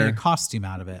wonder. made a costume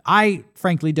out of it. I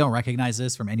frankly don't recognize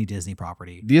this from any Disney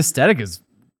property. The aesthetic is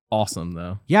awesome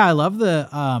though. Yeah, I love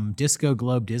the disco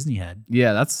globe Disney head.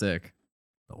 Yeah, that's sick.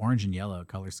 The orange and yellow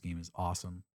color scheme is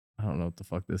awesome. I don't know what the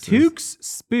fuck this is. Tukes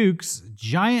Spooks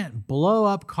giant blow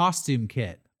up costume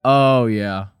kit. Oh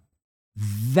yeah.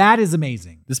 That is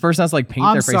amazing. This person has to like paint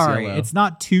I'm their face sorry, yellow. it's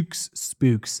not Tukes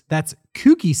Spooks. That's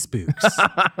Kooky Spooks.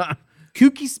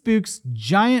 Kooky Spooks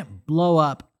giant blow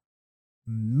up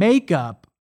makeup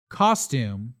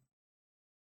costume.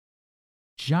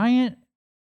 Giant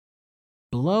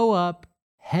blow up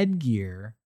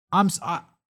headgear.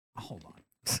 Hold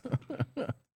on.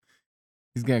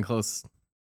 He's getting close.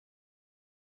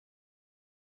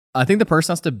 I think the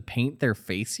person has to paint their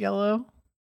face yellow.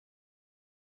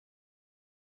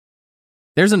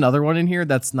 There's another one in here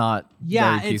that's not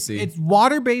Yeah, very it's cutesy.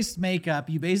 water-based makeup.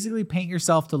 You basically paint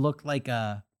yourself to look like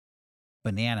a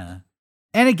banana.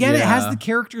 And again, it has Yeah. the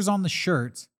characters on the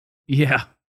shirt. Yeah.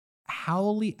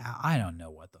 Howley, I don't know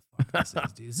what the fuck this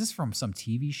is, dude. Is this from some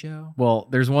TV show? Well,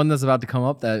 there's one that's about to come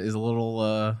up that is a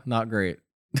little not great.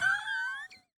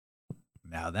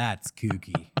 Now that's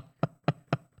kooky.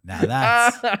 Now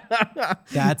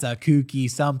that's a kooky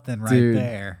something right Dude.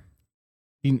 there.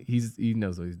 He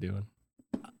knows what he's doing.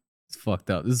 It's fucked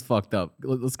up. This is fucked up.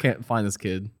 Let's can't find this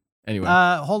kid. Anyway.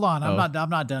 Hold on. I'm Oh.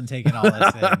 not done taking all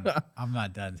this in. I'm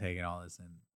not done taking all this in.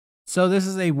 So this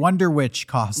is a Wonder Witch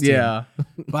costume. yeah.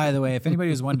 By the way, if anybody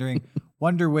was wondering,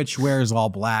 Wonder Witch wears all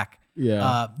black.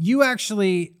 Yeah. You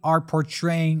actually are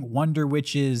portraying Wonder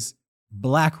Witch's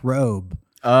black robe.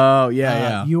 Oh,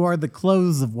 yeah. You are the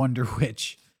clothes of Wonder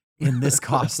Witch in this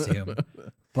costume.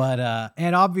 But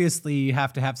and obviously you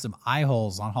have to have some eye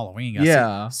holes on Halloween. You gotta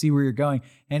Yeah. see where you're going.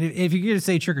 And if you're gonna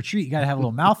say trick or treat, you gotta have a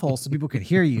little mouth hole so people can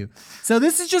hear you. So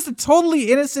this is just a totally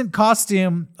innocent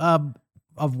costume of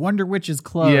Wonder Witch's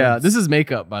clothes. Yeah, this is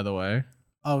makeup, by the way.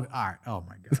 Oh, all right. Oh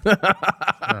my god.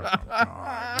 Oh my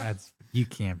God. That's you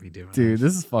can't be doing Dude, this.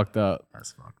 this is fucked up.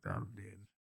 That's fucked up, dude.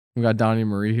 We got Donnie and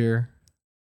Marie here.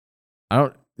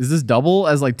 Is this double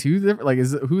as like two different? Like,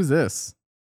 who's this?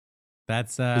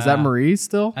 That's Is that Marie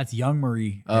still? That's young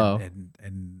Marie Oh.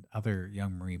 and other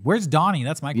young Marie. Where's Donnie?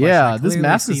 That's my question. Yeah, I this clearly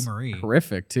mask see is Marie.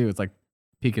 horrific too. It's like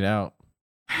peeking out.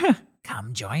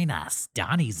 Come join us.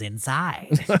 Donnie's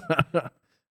inside.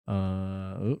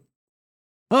 Oh.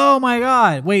 Oh my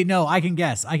god. Wait, no, I can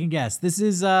guess. This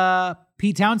is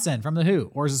Pete Townsend from The Who.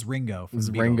 Or is this Ringo from This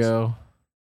is the Beatles?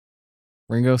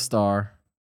 Ringo Starr.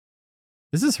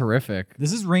 This is horrific.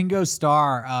 This is Ringo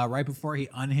Starr right before he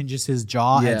unhinges his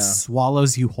jaw Yeah. and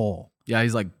swallows you whole. Yeah,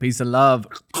 he's like, peace and love.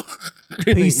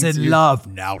 Peace and love.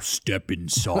 Now step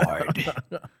inside.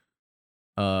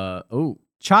 Oh,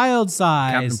 Child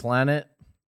Captain size. Planet.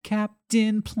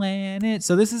 Captain Planet.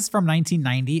 So this is from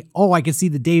 1990. Oh, I can see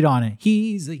the date on it.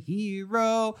 He's a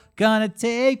hero, gonna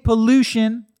take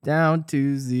pollution. Down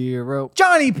to zero.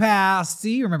 Johnny Past.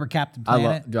 See, you remember Captain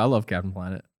Planet? I love Captain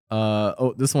Planet.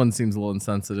 This one seems a little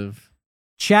insensitive.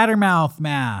 Chattermouth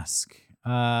mask.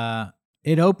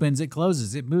 It opens, it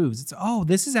closes, it moves.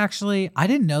 This is actually, I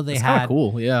didn't know they It's kind had of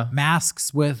cool. Yeah.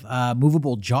 masks with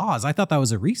movable jaws. I thought that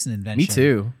was a recent invention. Me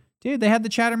too. Dude, they had the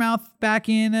Chattermouth back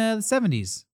in the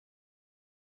 70s.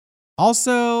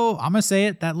 Also, I'm gonna say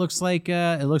it. That looks like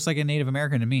a Native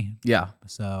American to me. Yeah.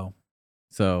 So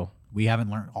So we haven't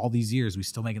learned all these years. We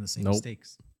still making the same Nope.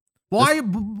 mistakes. Why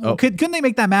Oh. couldn't they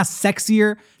make that mask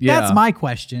sexier? Yeah. That's my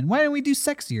question. Why don't we do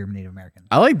sexier Native American?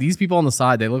 I like these people on the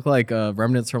side. They look like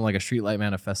remnants from like a Streetlight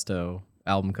Manifesto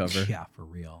album cover. Yeah, for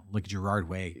real. Look at Gerard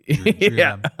Way.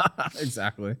 Yeah.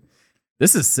 Exactly.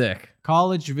 This is sick.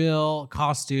 Collegeville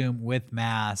costume with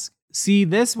mask. See,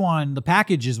 this one, the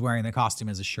package is wearing the costume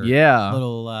as a shirt. Yeah.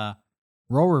 Little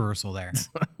role reversal there.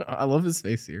 I love his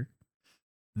face here.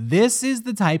 This is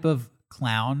the type of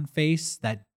clown face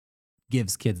that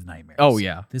gives kids nightmares. Oh,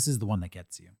 yeah. This is the one that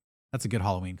gets you. That's a good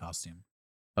Halloween costume.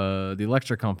 The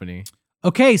Electric Company.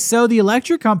 Okay, so the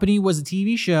Electric Company was a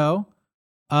TV show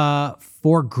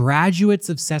for graduates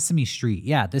of Sesame Street.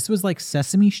 Yeah, this was like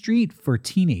Sesame Street for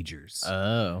teenagers.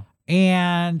 Oh.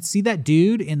 And see that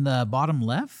dude in the bottom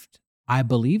left? I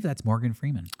believe that's Morgan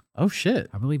Freeman. Oh shit.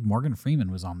 I believe Morgan Freeman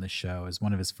was on this show as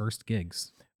one of his first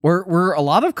gigs. Were a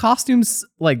lot of costumes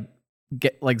like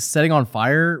setting on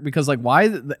fire? Because like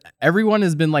everyone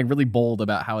has been like really bold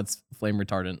about how it's flame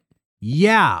retardant.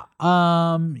 Yeah.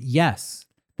 Yes.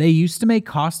 They used to make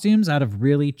costumes out of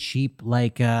really cheap,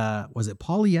 like was it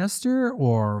polyester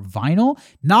or vinyl?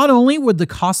 Not only would the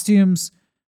costumes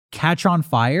catch on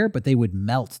fire, but they would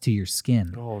melt to your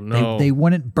skin. Oh no. They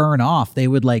wouldn't burn off. They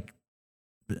would like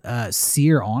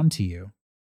sear onto you.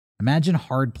 Imagine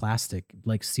hard plastic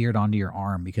like seared onto your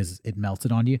arm because it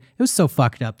melted onto you. It was so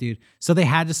fucked up, dude. So they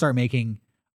had to start making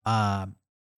flame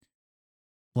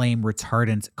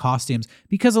retardant costumes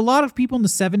because a lot of people in the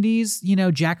 70s,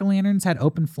 jack-o'-lanterns had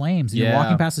open flames. You're Yeah.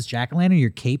 walking past this jack-o'-lantern, your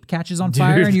cape catches on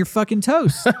fire Dude. and you're fucking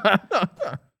toast.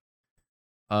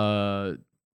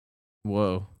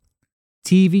 Whoa.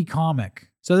 TV comic.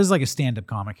 So this is like a stand-up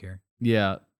comic here.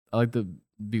 Yeah. I like the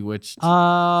Bewitched.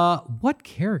 What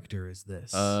character is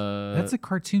this? That's a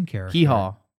cartoon character. Hee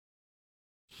Haw.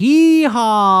 Hee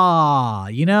Haw.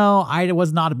 I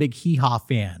was not a big Hee Haw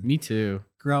fan Me too.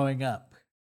 growing up.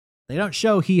 They don't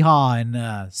show Hee Haw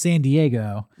in San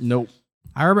Diego. Nope.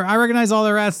 I recognize all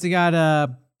the rest. They got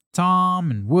Tom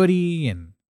and Woody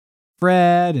and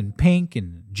Fred and Pink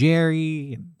and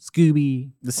Jerry and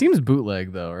Scooby. This seems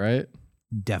bootleg though, right?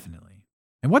 Definitely.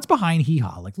 And what's behind Hee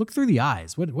Haw? Like, look through the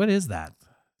eyes. What is that?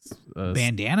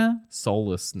 Bandana?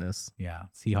 Soullessness. Yeah,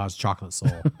 it's Hee Haw's chocolate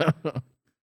soul.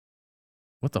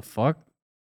 What the fuck?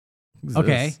 Who's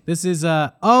Okay, this? this is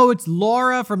it's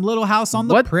Laura from Little House on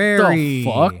the What Prairie. the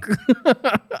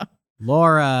fuck?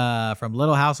 Laura from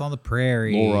Little House on the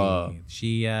Prairie. Laura.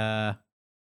 She It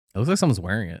looks like someone's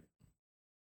wearing it.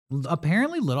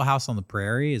 apparently Little House on the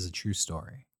Prairie is a true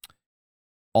story.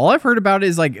 All I've heard about it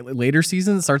is like later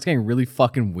seasons it starts getting really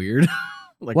fucking weird.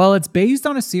 Like, Well, it's based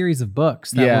on a series of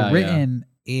books that Yeah, were written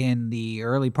in the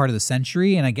early part of the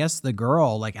century, and I guess the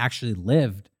girl like actually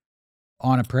lived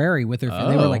on a prairie with her.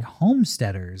 They were Oh. like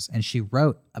homesteaders, and she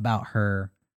wrote about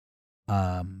her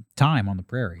time on the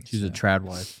prairie. she's a So trad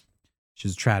wife.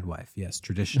 She's a trad wife. Yes,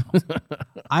 traditional.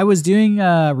 I was doing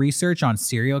research on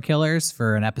serial killers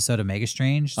for an episode of Mega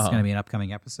Strange. It's going to be an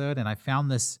upcoming episode. And I found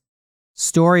this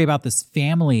story about this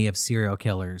family of serial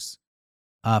killers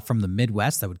from the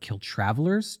Midwest that would kill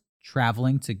travelers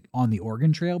traveling on the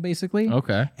Oregon Trail, basically.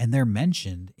 Okay. And they're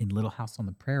mentioned in Little House on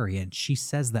the Prairie. And she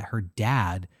says that her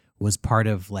dad was part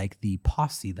of like the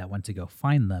posse that went to go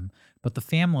find them. But the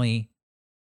family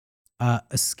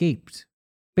escaped.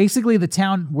 Basically, the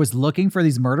town was looking for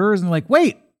these murderers and they're like,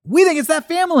 wait, we think it's that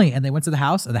family. And they went to the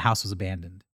house and the house was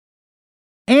abandoned.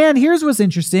 And here's what's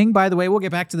interesting. By the way, we'll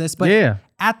get back to this. But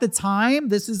at the time,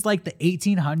 this is like the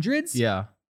 1800s. Yeah.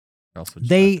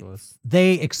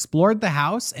 They explored the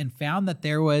house and found that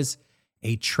there was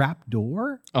a trap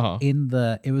door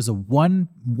it was a one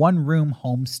room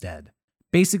homestead.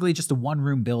 Basically just a one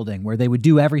room building where they would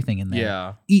do everything in there.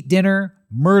 Yeah. Eat dinner,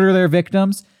 murder their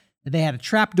victims. They had a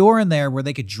trap door in there where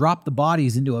they could drop the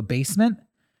bodies into a basement.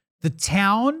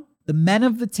 The men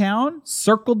of the town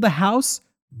circled the house,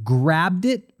 grabbed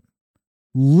it,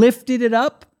 lifted it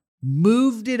up,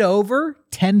 moved it over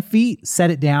 10 feet,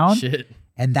 set it down. Shit.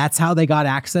 And that's how they got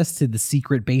access to the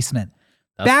secret basement.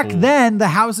 That's Back cool. then, the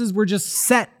houses were just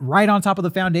set right on top of the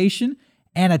foundation,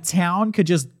 and a town could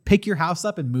just pick your house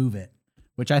up and move it,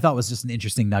 which I thought was just an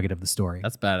interesting nugget of the story.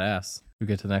 That's badass. We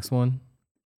get to the next one.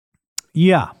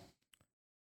 Yeah.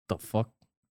 The fuck?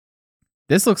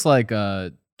 This looks like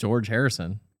George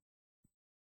Harrison.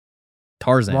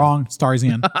 Tarzan. Wrong. It's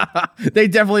Tarzan. They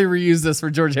definitely reused this for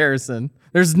George Harrison.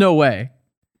 There's no way.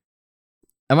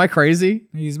 Am I crazy?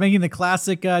 He's making the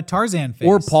classic Tarzan face.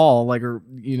 Or Paul,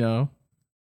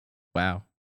 wow.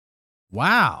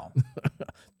 Wow.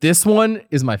 This one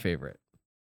is my favorite.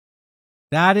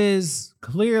 That is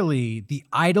clearly the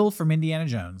idol from Indiana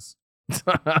Jones.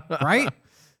 Right?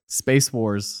 Space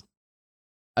Wars.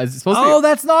 It's supposed to be,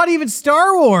 that's not even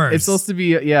Star Wars. it's supposed to be,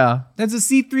 yeah. That's a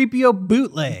C-3PO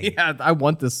bootleg. Yeah, I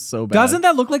want this so bad. Doesn't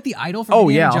that look like the idol from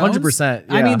Indiana Jones? 100%.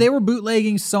 I yeah. mean, they were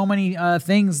bootlegging so many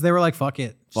things. They were like, fuck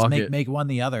it. Just Fuck it. make one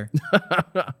the other.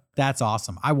 That's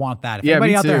awesome. I want that. If Yeah,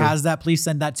 anybody me out there too. has that, please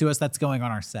send that to us. That's going on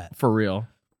our set. For real.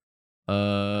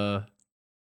 Father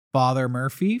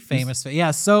Murphy, famous.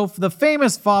 Yeah, so the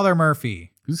famous Father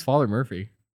Murphy. Who's Father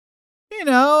Murphy?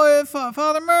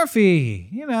 Father Murphy.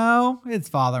 It's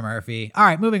Father Murphy. All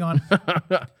right, moving on.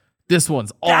 This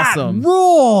one's awesome. That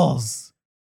rules.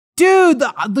 Dude,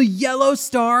 the yellow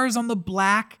stars on the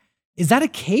black. Is that a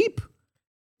cape?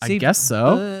 I guess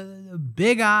so.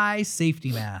 Big eye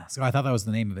safety mask. Oh, I thought that was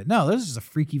the name of it. No, this is just a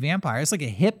freaky vampire. It's like a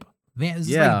hip this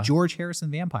is like George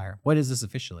Harrison vampire. What is this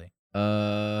officially? We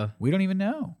don't even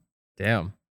know.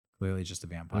 Damn. Clearly just a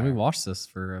vampire. Let me watch this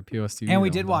for POS TV. And we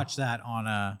did watch that on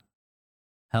a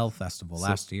Hell Festival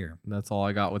last year. That's all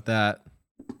I got with that.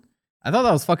 I thought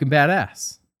that was fucking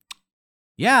badass.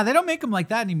 Yeah, they don't make them like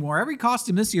that anymore. Every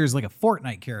costume this year is like a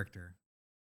Fortnite character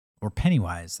or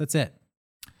Pennywise. That's it.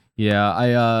 Yeah,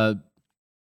 I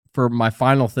for my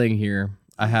final thing here,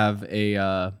 I have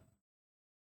a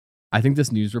I think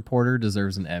this news reporter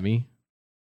deserves an Emmy.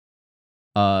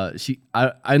 Unless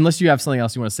you have something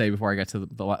else you want to say before I get to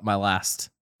my last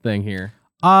thing here.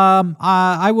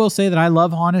 I will say that I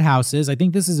love haunted houses. I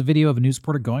think this is a video of a news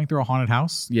reporter going through a haunted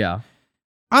house. Yeah.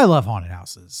 I love haunted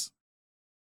houses.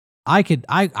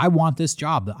 I want this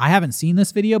job. I haven't seen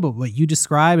this video, but what you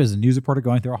describe as a news reporter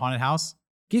going through a haunted house,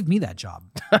 give me that job.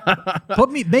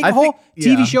 Make a whole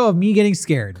TV show of me getting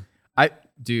scared.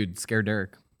 Dude, scare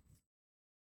Derek.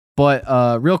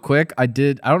 But real quick, I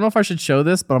don't know if I should show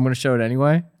this, but I'm going to show it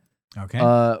anyway. Okay.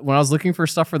 When I was looking for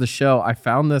stuff for the show, I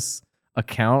found this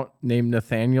account named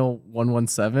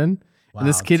Nathaniel117. Wow, And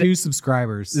this kid 2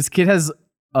 subscribers. This kid has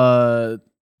 5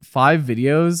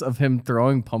 videos of him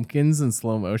throwing pumpkins in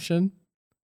slow motion.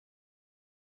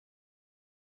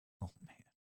 Oh man.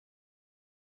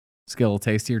 Just get a little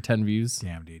tastier, 10 views.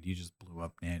 Damn, dude, you just blew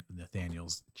up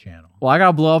Nathaniel's channel. Well, I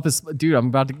gotta blow up his dude. I'm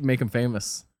about to make him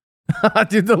famous.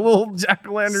 Dude, the little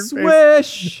jack-o'-lantern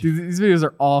Swish. face. Dude, these videos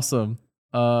are awesome.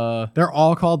 They're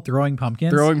all called throwing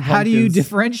pumpkins. How do you Pumpkins.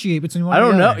 differentiate between one? I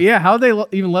don't and the know. other? Yeah, how they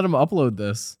even let him upload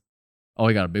this? Oh,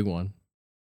 he got a big one.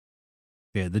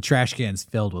 Yeah, the trash can's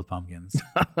filled with pumpkins.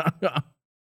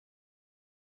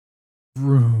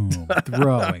 Vroom,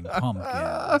 throwing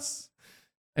pumpkins.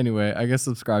 Anyway, I guess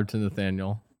subscribe to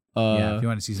Nathaniel. Yeah, if you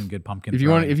want to see some good pumpkin. If you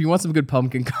want some good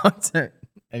pumpkin content.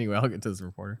 Anyway, I'll get to this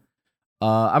reporter.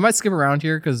 I might skip around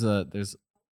here because there's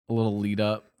a little lead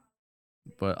up,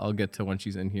 but I'll get to when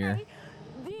she's in here.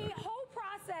 The whole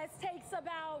process takes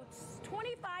about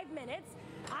 25 minutes.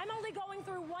 I'm only going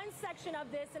through one section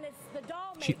of this, and it's the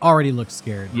doll She maker. already looks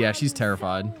scared. Yeah, she's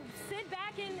terrified. So sit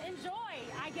back and enjoy,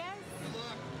 I guess.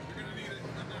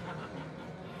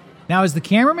 Now, is the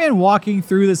cameraman walking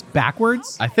through this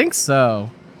backwards? I think so.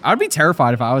 I'd be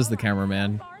terrified if I was the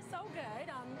cameraman. So far, so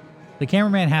good. The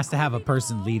cameraman has to have a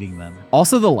person leading them.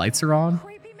 Also, the lights are on.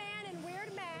 Creepy man and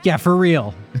weird man. Yeah, for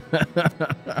real. Okay.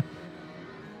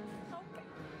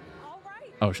 All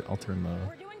right. Oh, I'll turn the.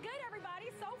 We're doing good,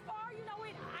 everybody. So far, you know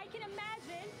it. I can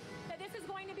imagine that this is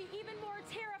going to be even more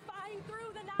terrifying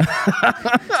through the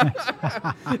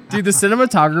night. Dude, the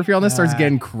cinematography on this starts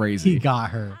getting He crazy. got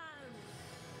her.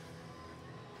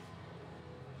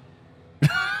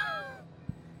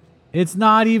 It's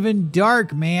not even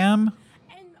dark, ma'am.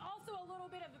 And also a little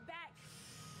bit of a back.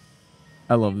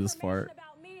 I love this part. Information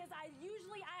about me is I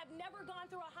have never gone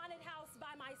through a haunted house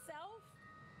by myself.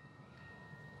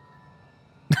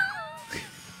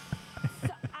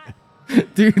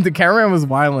 Dude, the cameraman was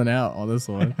wiling out on this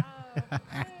one.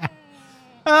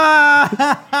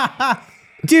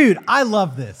 Dude, I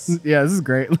love this. Yeah, this is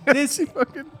great. This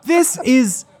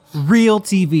is real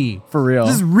TV. For real.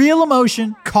 This is real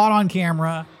emotion caught on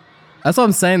camera. That's what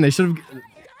I'm saying. They should have.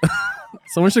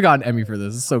 Someone should have got an Emmy for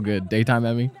this. It's so good. Daytime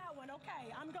Emmy. That one,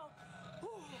 okay. I'm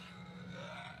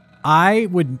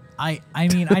going. I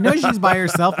mean, I know she's by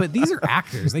herself, but these are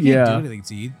actors. They can't do Yeah. anything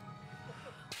to you.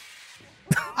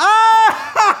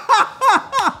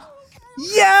 Ah!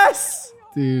 Yes!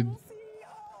 Dude.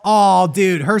 Oh,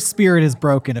 dude, her spirit is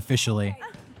broken officially.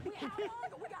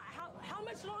 How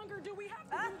much longer do we have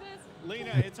to do this?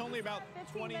 Lena, it's only about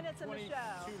 15 minutes in the 22 show.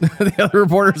 The other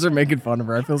reporters are making fun of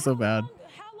her. I feel so bad.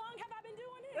 How long have I been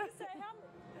doing it? You said how?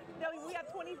 No, we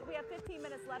have 15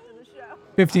 minutes left in the show.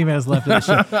 15 minutes left of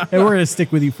the show. And we're going to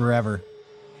stick with you forever.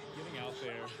 getting out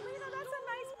there. Lena, that's a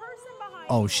nice person behind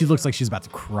Oh, she looks like she's about to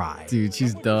cry. Dude,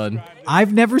 she's done.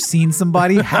 I've never seen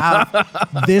somebody have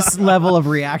this level of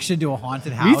reaction to a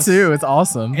haunted Me house. too. It's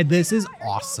awesome. And this is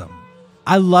awesome.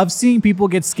 I love seeing people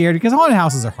get scared because haunted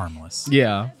houses are harmless.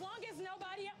 Yeah. As long as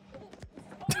nobody.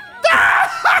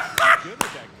 Good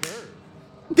with that curve.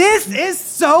 This is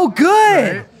so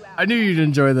good. I knew you'd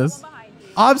enjoy this. behind you.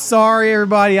 I'm sorry,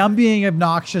 everybody. I'm being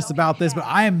obnoxious about this, but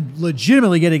I am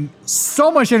legitimately getting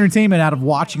so much entertainment out of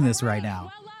watching this right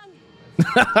now.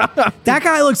 Well, That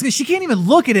guy looks good. She can't even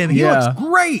look at him. He Yeah. looks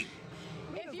great.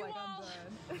 if you all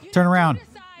Turn around.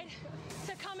 decide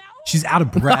to come out, She's out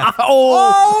of breath.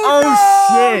 Oh,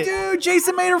 no, shit. dude.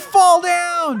 Jason made her fall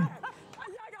down. I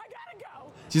gotta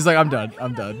go. She's like, I'm done.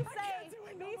 I'm Be done. safe.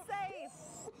 Be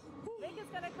safe. Nick is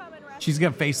gonna come and rescue. She's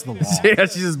going to face the wall. Yeah,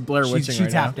 she's just Blair She, Witching she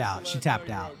right tapped now. out. She tapped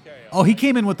out. Oh, he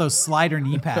came in with those slider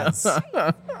knee pads.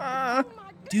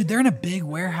 Dude, they're in a big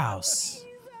warehouse.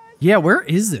 Yeah, where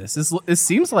is this? It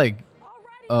seems like,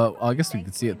 I guess we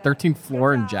could see it. 13th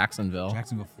floor in Jacksonville.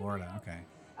 Jacksonville, Florida. Okay.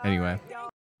 Anyway,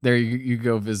 there you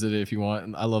go visit it if you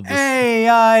want. I love this.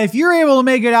 Hey, if you're able to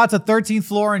make it out to 13th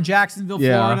floor in Jacksonville,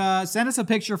 Yeah. Florida, send us a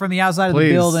picture from the outside of the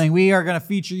Please. building. We are going to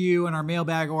feature you in our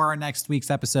mailbag or our next week's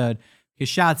episode. Because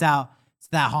shouts out to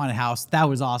that haunted house. That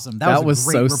was awesome. That was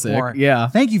a great so sick. report. Yeah.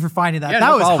 Thank you for finding that. Yeah, that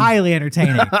no was problem. highly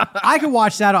entertaining. I could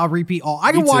watch that on repeat.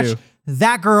 I could Me watch too.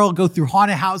 that girl go through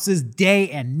haunted houses day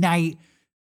and night.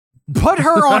 Put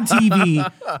her on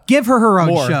TV. Give her her own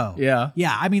More. show. Yeah.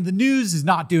 Yeah. I mean, the news is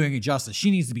not doing it justice. She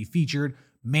needs to be featured.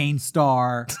 Main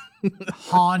star.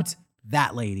 Haunt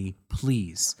that lady,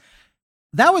 please.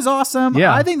 That was awesome.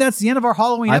 Yeah. I think that's the end of our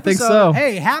Halloween I episode. think so.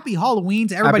 Hey, happy Halloween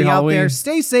to everybody Happy out there. Halloween.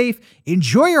 Stay safe.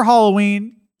 Enjoy your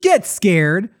Halloween. Get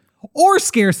scared or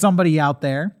scare somebody out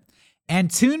there. And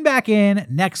tune back in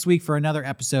next week for another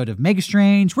episode of Mega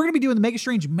Strange. We're going to be doing the Mega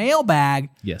Strange mailbag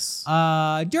Yes.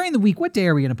 during the week. What day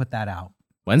are we going to put that out?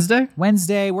 Wednesday?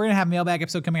 Wednesday. We're going to have a mailbag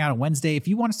episode coming out on Wednesday. If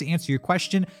you want us to answer your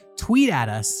question, tweet at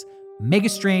us,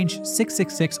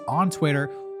 Megastrange666 on Twitter,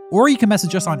 or you can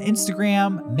message us on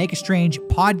Instagram, Megastrange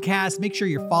Podcast. Make sure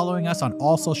you're following us on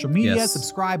all social media, Yes.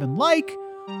 subscribe and like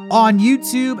on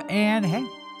YouTube. And hey,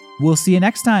 we'll see you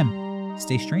next time.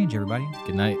 Stay strange, everybody.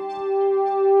 Good night.